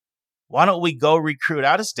 why don't we go recruit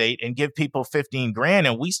out of state and give people 15 grand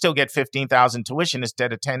and we still get 15,000 tuition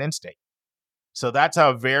instead of 10 in-state. So that's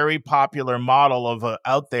a very popular model of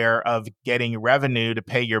out there of getting revenue to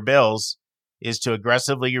pay your bills, is to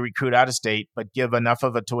aggressively recruit out of state, but give enough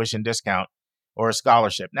of a tuition discount or a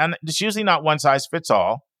scholarship. Now, it's usually not one size fits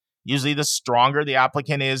all. Usually the stronger the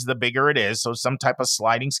applicant is, the bigger it is. So some type of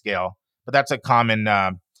sliding scale, but that's a common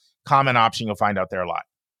option you'll find out there a lot.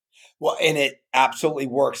 Well, and it absolutely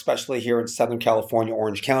works, especially here in Southern California,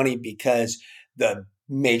 Orange County, because the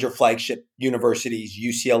major flagship universities,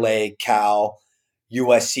 UCLA, Cal,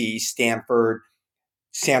 USC, Stanford,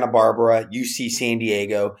 Santa Barbara, UC San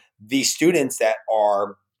Diego, these students that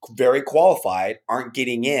are very qualified aren't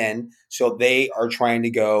getting in. So they are trying to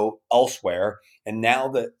go elsewhere. And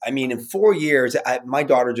now in 4 years, my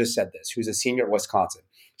daughter just said this, who's a senior at Wisconsin.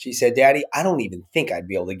 She said, Daddy, I don't even think I'd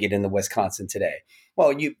be able to get into Wisconsin today.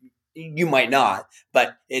 Well, you might not,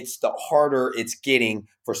 but it's the harder it's getting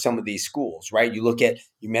for some of these schools, right? You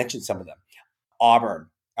mentioned some of them, Auburn,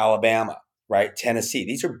 Alabama, right? Tennessee.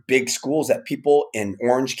 These are big schools that people in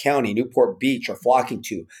Orange County, Newport Beach are flocking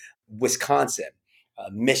to, Wisconsin,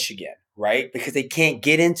 Michigan, right? Because they can't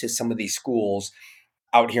get into some of these schools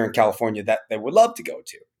out here in California that they would love to go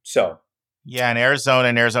to. So, yeah, and Arizona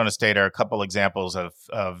and Arizona State are a couple examples of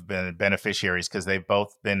beneficiaries because they've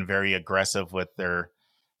both been very aggressive with their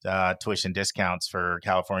tuition discounts for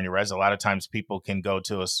California res. A lot of times people can go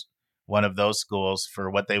to one of those schools for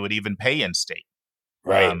what they would even pay in state,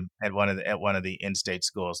 right? At one of the in-state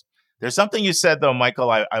schools. There's something you said though, Michael.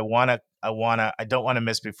 I don't want to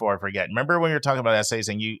miss before I forget. Remember when you were talking about essays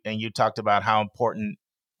and you talked about how important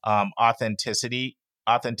authenticity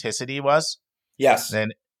was? Yes.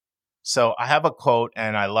 So I have a quote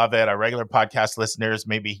and I love it. Our regular podcast listeners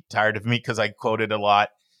may be tired of me because I quote it a lot.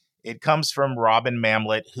 It comes from Robin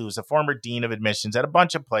Mamlet, who's a former dean of admissions at a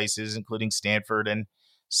bunch of places, including Stanford and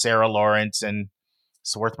Sarah Lawrence and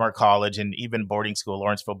Swarthmore College and even boarding school,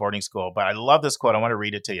 Lawrenceville boarding school. But I love this quote. I want to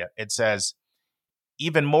read it to you. It says,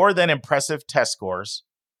 even more than impressive test scores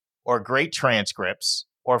or great transcripts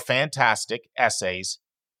or fantastic essays,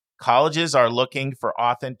 colleges are looking for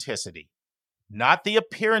authenticity, not the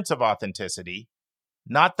appearance of authenticity,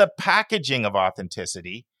 not the packaging of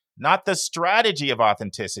authenticity, not the strategy of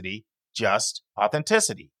authenticity, just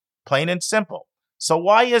authenticity, plain and simple. So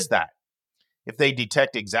why is that? If they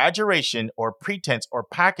detect exaggeration or pretense or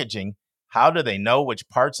packaging, how do they know which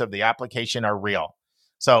parts of the application are real?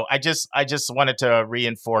 So I just wanted to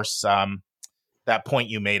reinforce that point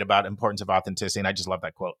you made about importance of authenticity, and I just love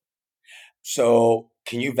that quote. So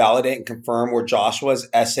can you validate and confirm, were Joshua's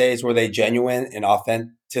essays, were they genuine in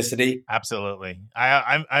authenticity? Absolutely.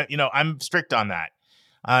 I'm strict on that.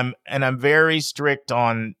 And I'm very strict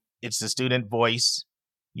on it's the student voice.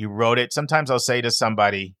 You wrote it. Sometimes I'll say to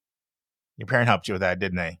somebody, your parent helped you with that,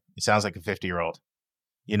 didn't they? It sounds like a 50-year-old.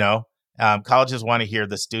 Colleges want to hear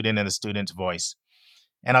the student and the student's voice.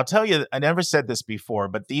 And I'll tell you, I never said this before,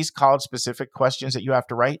 but these college-specific questions that you have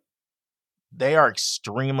to write, they are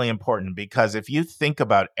extremely important because if you think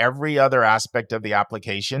about every other aspect of the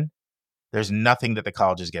application, there's nothing that the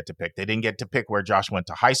colleges get to pick. They didn't get to pick where Josh went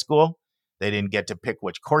to high school. They didn't get to pick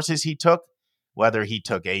which courses he took, whether he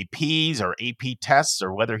took APs or AP tests,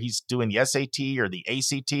 or whether he's doing the SAT or the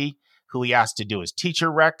ACT, who he asked to do his teacher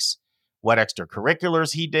recs, what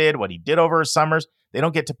extracurriculars he did, what he did over his summers. They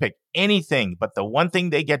don't get to pick anything, but the one thing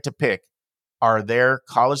they get to pick are their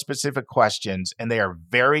college-specific questions, and they are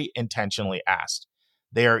very intentionally asked.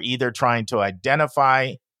 They are either trying to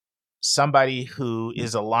identify somebody who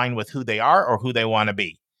is aligned with who they are or who they want to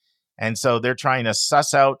be. And so they're trying to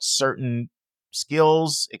suss out certain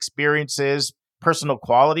skills, experiences, personal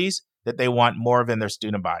qualities that they want more of in their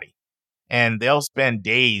student body. And they'll spend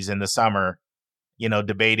days in the summer,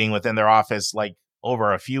 debating within their office, like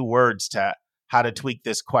over a few words to how to tweak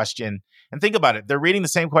this question. And think about it. They're reading the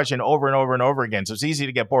same question over and over and over again. So it's easy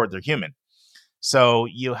to get bored. They're human. So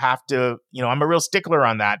you have to, I'm a real stickler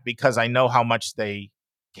on that because I know how much they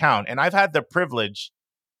count. And I've had the privilege,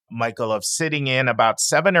 Michael, of sitting in about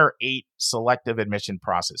 7 or 8 selective admission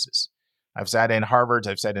processes. I've sat in Harvard's,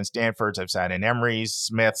 I've sat in Stanford's, I've sat in Emory's,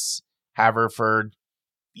 Smith's, Haverford,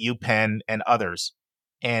 UPenn, and others.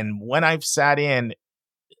 And when I've sat in,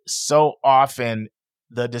 so often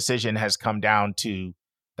the decision has come down to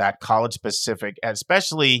that college specific,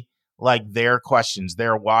 especially like their questions,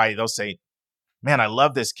 their why. They'll say, man, I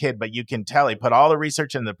love this kid, but you can tell he put all the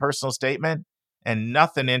research in the personal statement and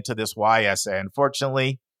nothing into this why essay.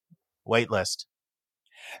 Unfortunately, waitlist.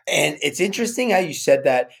 And it's interesting how you said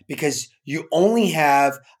that because you only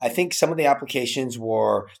have, I think some of the applications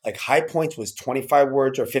were like high points was 25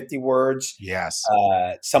 words or 50 words. Yes.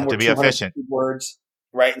 Some were to be 250 efficient. words,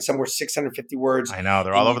 right? And some were 650 words. I know.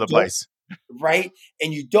 They're all over the place. Right.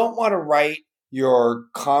 And you don't want to write your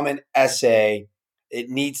common essay. It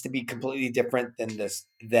needs to be completely different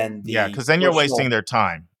than Yeah, because then you're wasting their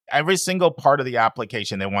time. Every single part of the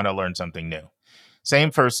application, they want to learn something new.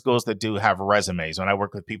 Same for schools that do have resumes. When I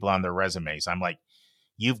work with people on their resumes, I'm like,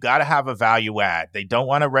 you've got to have a value add. They don't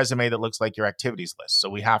want a resume that looks like your activities list. So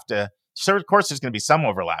we have to, so of course, there's going to be some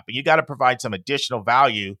overlap, but you got to provide some additional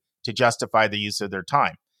value to justify the use of their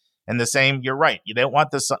time. And the same, you're right. You don't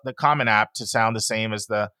want the Common App to sound the same as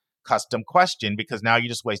the custom question because now you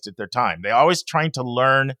just wasted their time. They're always trying to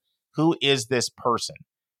learn, who is this person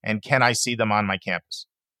and can I see them on my campus?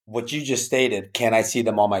 What you just stated, can I see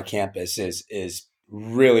them on my campus, is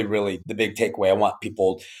really, really the big takeaway I want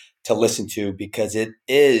people to listen to because it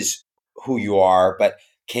is who you are, but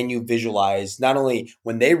can you visualize not only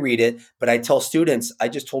when they read it, but I tell students, I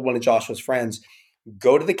just told one of Joshua's friends,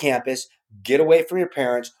 go to the campus, get away from your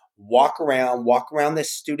parents, walk around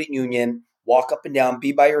this student union, walk up and down,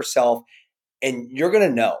 be by yourself, and you're going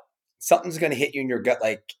to know something's going to hit you in your gut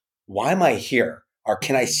like, why am I here? Or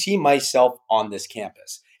can I see myself on this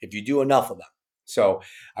campus if you do enough of them? So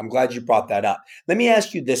I'm glad you brought that up. Let me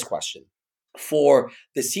ask you this question. For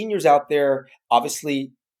the seniors out there,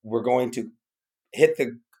 obviously, we're going to hit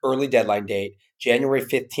the early deadline date. January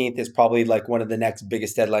 15th is probably like one of the next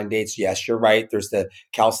biggest deadline dates. Yes, you're right. There's the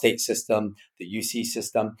Cal State system, the UC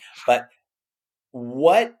system. But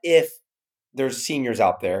what if there's seniors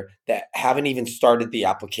out there that haven't even started the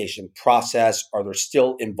application process or they're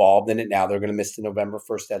still involved in it now? They're going to miss the November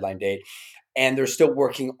 1st deadline date and they're still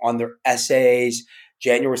working on their essays,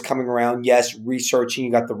 January's coming around. Yes, researching,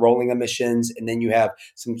 you got the rolling admissions, and then you have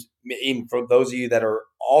some, even for those of you that are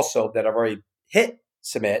also, that have already hit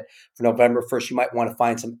submit for November 1st, you might want to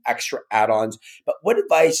find some extra add-ons. But what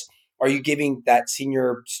advice are you giving that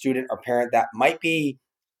senior student or parent that might be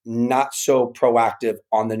not so proactive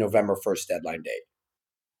on the November 1st deadline date?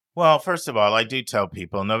 Well, first of all, I do tell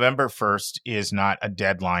people November 1st is not a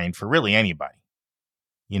deadline for really anybody.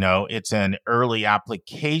 It's an early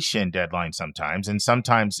application deadline sometimes, and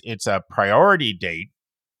sometimes it's a priority date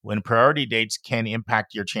when priority dates can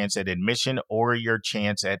impact your chance at admission or your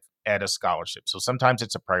chance at a scholarship. So sometimes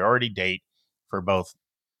it's a priority date for both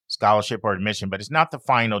scholarship or admission, but it's not the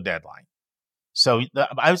final deadline. So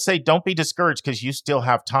I would say don't be discouraged because you still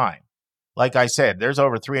have time. Like I said, there's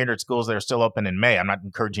over 300 schools that are still open in May. I'm not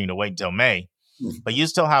encouraging you to wait until May, but you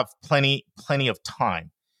still have plenty of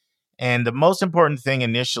time. And the most important thing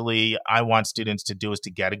initially I want students to do is to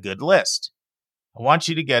get a good list. I want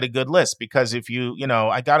you to get a good list because if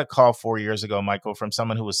I got a call 4 years ago, Michael, from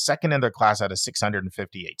someone who was second in their class out of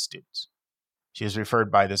 658 students. She was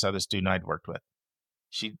referred by this other student I'd worked with.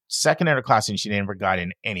 She second in her class and she never got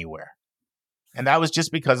in anywhere. And that was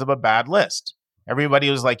just because of a bad list. Everybody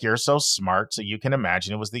was like, you're so smart. So you can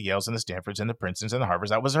imagine it was the Yales and the Stanfords and the Princetons and the Harvards.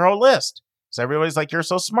 That was their whole list. So everybody's like, you're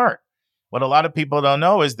so smart. What a lot of people don't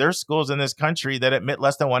know is there's schools in this country that admit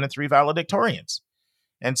less than 1 in 3 valedictorians.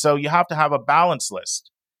 And so you have to have a balanced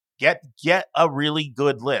list. Get a really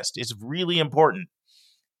good list. It's really important.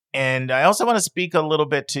 And I also want to speak a little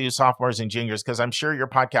bit to sophomores and juniors because I'm sure your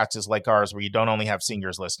podcast is like ours where you don't only have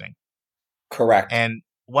seniors listening. Correct. And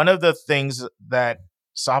one of the things that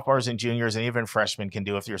sophomores and juniors and even freshmen can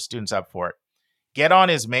do if your student's up for it, get on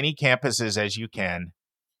as many campuses as you can.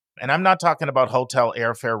 And I'm not talking about hotel,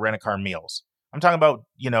 airfare, rent-a-car meals. I'm talking about,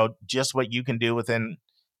 just what you can do within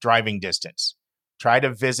driving distance. Try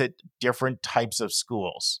to visit different types of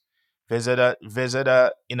schools. Visit an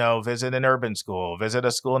urban school. Visit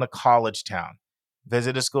a school in a college town.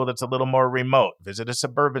 Visit a school that's a little more remote. Visit a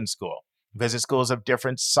suburban school. Visit schools of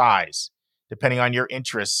different size, depending on your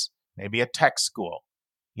interests. Maybe a tech school,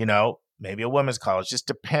 maybe a women's college. Just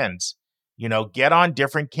depends. Get on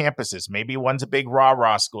different campuses. Maybe one's a big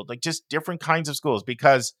rah-rah school, like just different kinds of schools,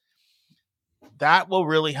 because that will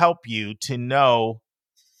really help you to know,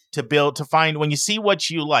 to find when you see what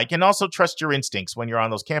you like, and also trust your instincts when you're on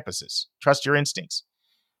those campuses. Trust your instincts.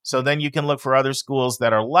 So then you can look for other schools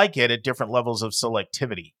that are like it at different levels of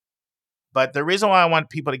selectivity. But the reason why I want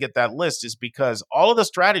people to get that list is because all of the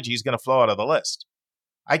strategy is going to flow out of the list.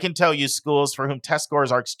 I can tell you schools for whom test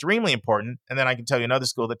scores are extremely important, and then I can tell you another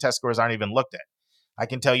school that test scores aren't even looked at. I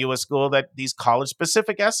can tell you a school that these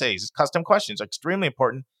college-specific essays, custom questions, are extremely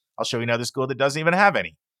important. I'll show you another school that doesn't even have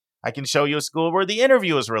any. I can show you a school where the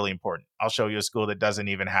interview is really important. I'll show you a school that doesn't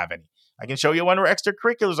even have any. I can show you one where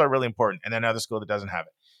extracurriculars are really important, and then another school that doesn't have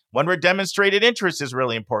it. One where demonstrated interest is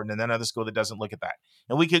really important, and then another school that doesn't look at that.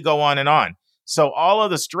 And we could go on and on. So all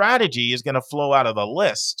of the strategy is going to flow out of the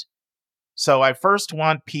list. So I first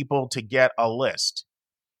want people to get a list.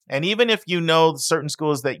 And even if you know certain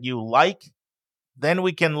schools that you like, then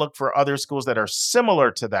we can look for other schools that are similar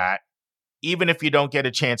to that, even if you don't get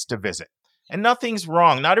a chance to visit. And nothing's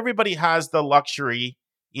wrong. Not everybody has the luxury,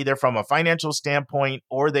 either from a financial standpoint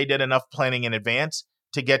or they did enough planning in advance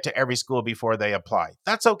to get to every school before they apply.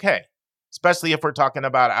 That's okay, especially if we're talking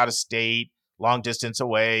about out of state, long distance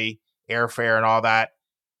away, airfare and all that.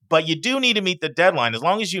 But you do need to meet the deadline. As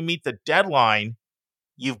long as you meet the deadline,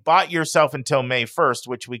 you've bought yourself until May 1st,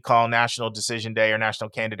 which we call National Decision Day or National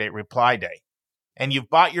Candidate Reply Day. And you've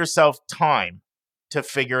bought yourself time to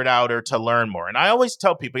figure it out or to learn more. And I always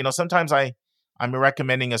tell people, sometimes I'm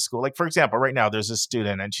recommending a school. Like, for example, right now there's a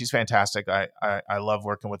student and she's fantastic. I love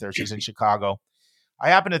working with her. She's in Chicago. I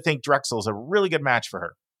happen to think Drexel's a really good match for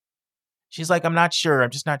her. She's like, I'm not sure. I'm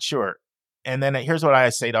just not sure. And then here's what I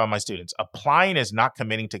say to all my students. Applying is not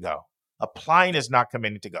committing to go. Applying is not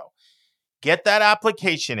committing to go. Get that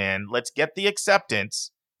application in. Let's get the acceptance.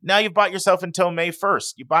 Now you've bought yourself until May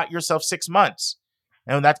 1st. You bought yourself 6 months.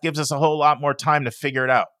 And that gives us a whole lot more time to figure it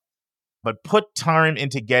out. But put time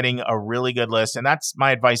into getting a really good list. And that's my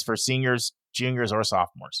advice for seniors, juniors, or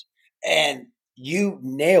sophomores. And you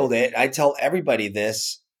nailed it. I tell everybody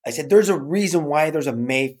this. I said, there's a reason why there's a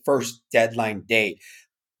May 1st deadline date.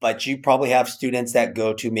 But you probably have students that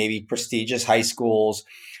go to maybe prestigious high schools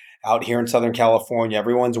out here in Southern California.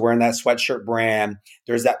 Everyone's wearing that sweatshirt brand.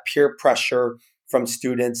 There's that peer pressure from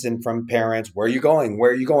students and from parents. Where are you going? Where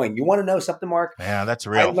are you going? You want to know something, Mark? Yeah, that's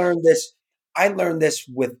real. I learned this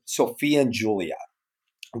with Sophia and Julia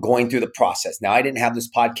going through the process. Now, I didn't have this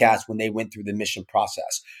podcast when they went through the admission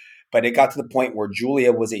process, but it got to the point where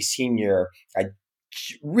Julia was a senior. I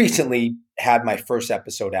recently had my first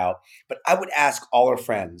episode out, but I would ask all our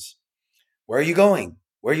friends, where are you going?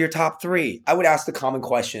 Where are your top three? I would ask the common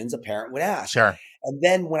questions a parent would ask. Sure. And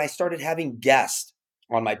then when I started having guests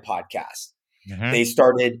on my podcast, Hmm. they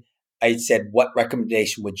started, I said, what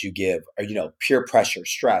recommendation would you give? Or, peer pressure,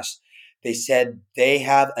 stress. They said they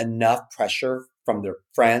have enough pressure from their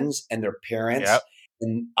friends and their parents. Yep.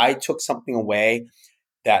 And I took something away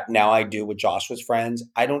that now I do with Joshua's friends.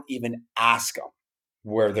 I don't even ask them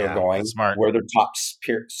where they're Yeah, that's going, smart. where their top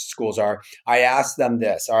peer schools are. I asked them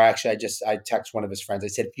this, or actually I text one of his friends. I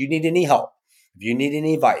said, if you need any help, if you need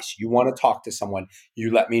any advice, you want to talk to someone,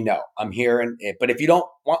 you let me know. I'm here. But if you don't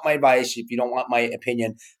want my advice, if you don't want my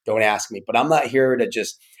opinion, don't ask me. But I'm not here to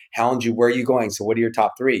just hound you. Where are you going? So what are your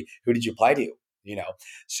top three? Who did you apply to?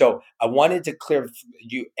 So I wanted to clear,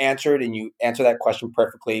 you answered that question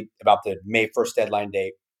perfectly about the May 1st deadline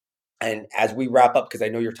date. And as we wrap up, because I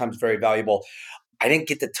know your time is very valuable, I didn't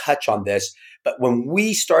get to touch on this, but when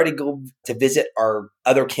we started to visit our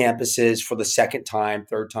other campuses for the second time,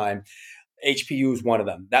 third time, HPU was one of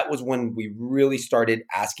them. That was when we really started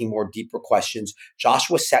asking more deeper questions.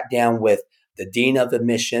 Joshua sat down with the dean of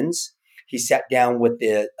admissions. He sat down with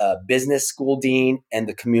the business school dean and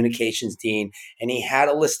the communications dean, and he had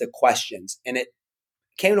a list of questions. And it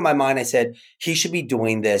came to my mind. I said, he should be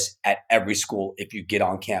doing this at every school if you get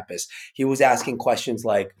on campus. He was asking questions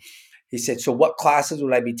like, he said, so what classes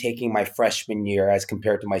would I be taking my freshman year as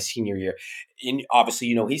compared to my senior year? And obviously,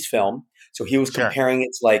 he's film. So he was Sure. comparing it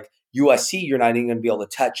to like USC, you're not even going to be able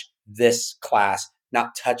to touch this class,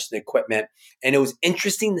 not touch the equipment. And it was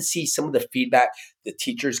interesting to see some of the feedback the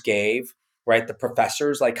teachers gave, right? The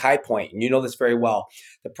professors, like High Point, and you know this very well.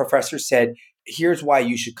 The professor said, here's why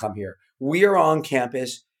you should come here. We are on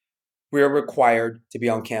campus. We are required to be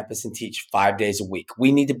on campus and teach 5 days a week.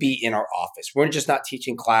 We need to be in our office. We're just not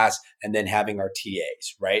teaching class and then having our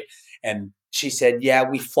TAs, right? And she said, yeah,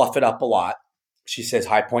 we fluff it up a lot. She says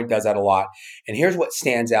High Point does that a lot. And here's what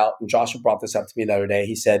stands out. And Joshua brought this up to me the other day.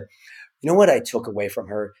 He said, you know what I took away from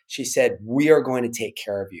her? She said, we are going to take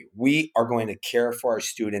care of you. We are going to care for our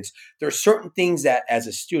students. There are certain things that as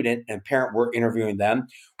a student and parent, we're interviewing them,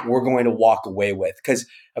 we're going to walk away with. Because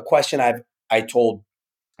a question I told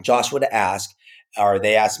Joshua to ask, or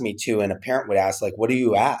they asked me too, and a parent would ask, like, what do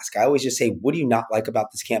you ask? I always just say, what do you not like about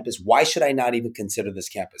this campus? Why should I not even consider this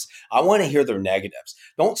campus? I want to hear their negatives.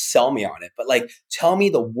 Don't sell me on it, but like, tell me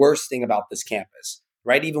the worst thing about this campus,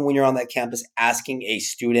 right? Even when you're on that campus, asking a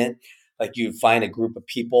student, like you find a group of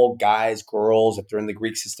people, guys, girls, if they're in the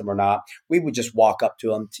Greek system or not, we would just walk up to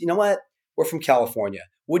them. You know what? We're from California.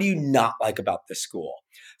 What do you not like about this school?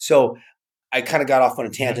 So I kind of got off on a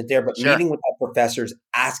tangent there, but Sure. meeting with our professors,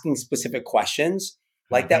 asking specific questions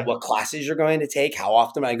like that, what classes you're going to take, how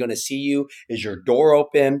often am I going to see you, is your door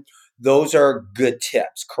open? Those are good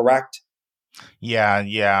tips, correct?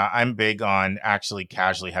 Yeah. I'm big on actually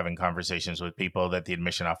casually having conversations with people that the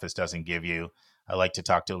admission office doesn't give you. I like to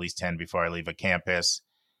talk to at least 10 before I leave a campus.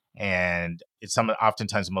 And it's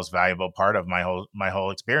oftentimes the most valuable part of my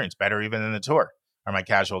whole experience, better even than the tour, are my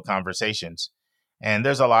casual conversations. And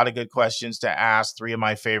there's a lot of good questions to ask. Three of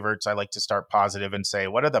my favorites, I like to start positive and say,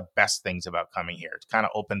 what are the best things about coming here? It kind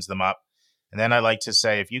of opens them up. And then I like to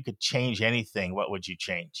say, if you could change anything, what would you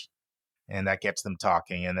change? And that gets them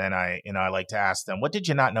talking. And then I like to ask them, what did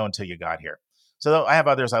you not know until you got here? So I have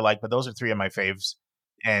others I like, but those are three of my faves.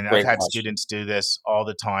 And I've Great had question. students do this all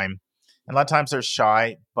the time. And a lot of times they're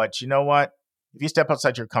shy, but you know what? If you step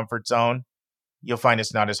outside your comfort zone, you'll find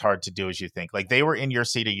it's not as hard to do as you think. Like they were in your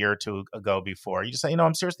seat a year or two ago before. You just say,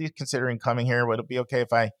 I'm seriously considering coming here. Would it be okay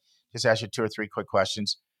if I just ask you 2 or 3 quick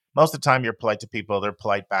questions? Most of the time you're polite to people. They're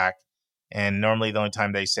polite back. And normally the only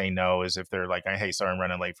time they say no is if they're like, hey, sorry, I'm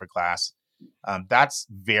running late for class. That's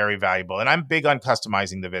very valuable. And I'm big on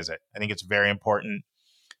customizing the visit. I think it's very important,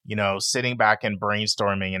 sitting back and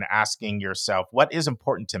brainstorming and asking yourself, what is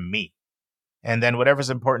important to me? And then whatever's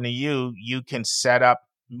important to you, you can set up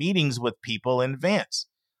meetings with people in advance.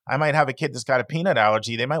 I might have a kid that's got a peanut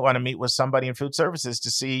allergy. They might want to meet with somebody in food services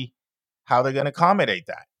to see how they're going to accommodate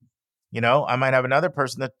that. I might have another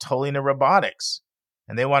person that's totally into robotics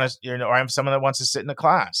and they want to, or I have someone that wants to sit in a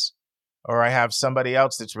class, or I have somebody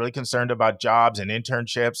else that's really concerned about jobs and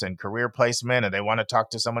internships and career placement, and they want to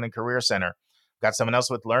talk to someone in Career Center. Got someone else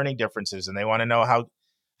with learning differences and they want to know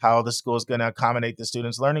how the school is going to accommodate the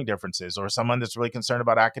students' learning differences, or someone that's really concerned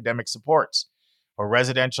about academic supports or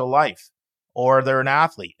residential life, or they're an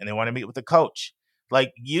athlete and they want to meet with the coach.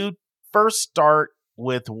 Like, you first start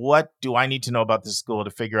with, what do I need to know about this school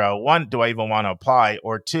to figure out, one, do I even want to apply?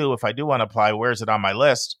 Or two, if I do want to apply, where is it on my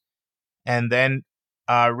list? And then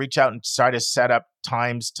reach out and try to set up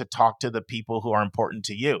times to talk to the people who are important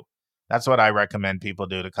to you. That's what I recommend people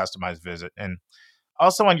do to customize visit. And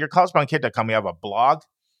also on YourCollegeBoundKid.com, we have a blog.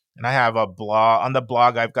 And I have a blog. On the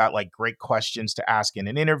blog, I've got like great questions to ask in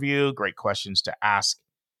an interview, great questions to ask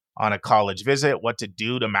on a college visit, what to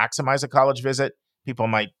do to maximize a college visit. People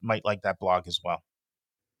might like that blog as well.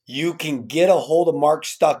 You can get a hold of Mark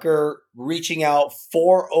Stucker reaching out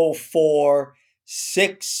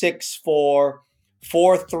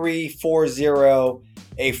 404-664-4340.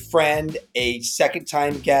 A friend, a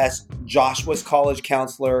second-time guest, Joshua's college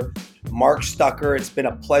counselor, Mark Stucker. It's been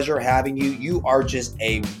a pleasure having you. You are just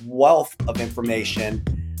a wealth of information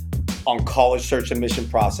on college search admission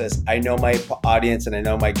process. I know my audience and I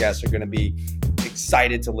know my guests are going to be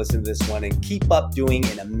excited to listen to this one, and keep up doing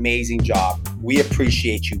an amazing job. We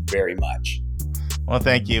appreciate you very much. Well,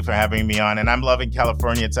 thank you for having me on. And I'm loving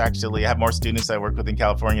California. It's actually, I have more students I work with in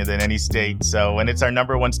California than any state. So, and it's our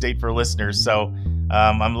number one state for listeners. So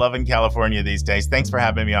I'm loving California these days. Thanks for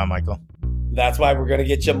having me on, Michael. That's why we're going to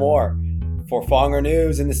get you more. For Fonger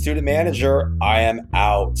News and the Student Manager, I am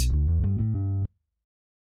out.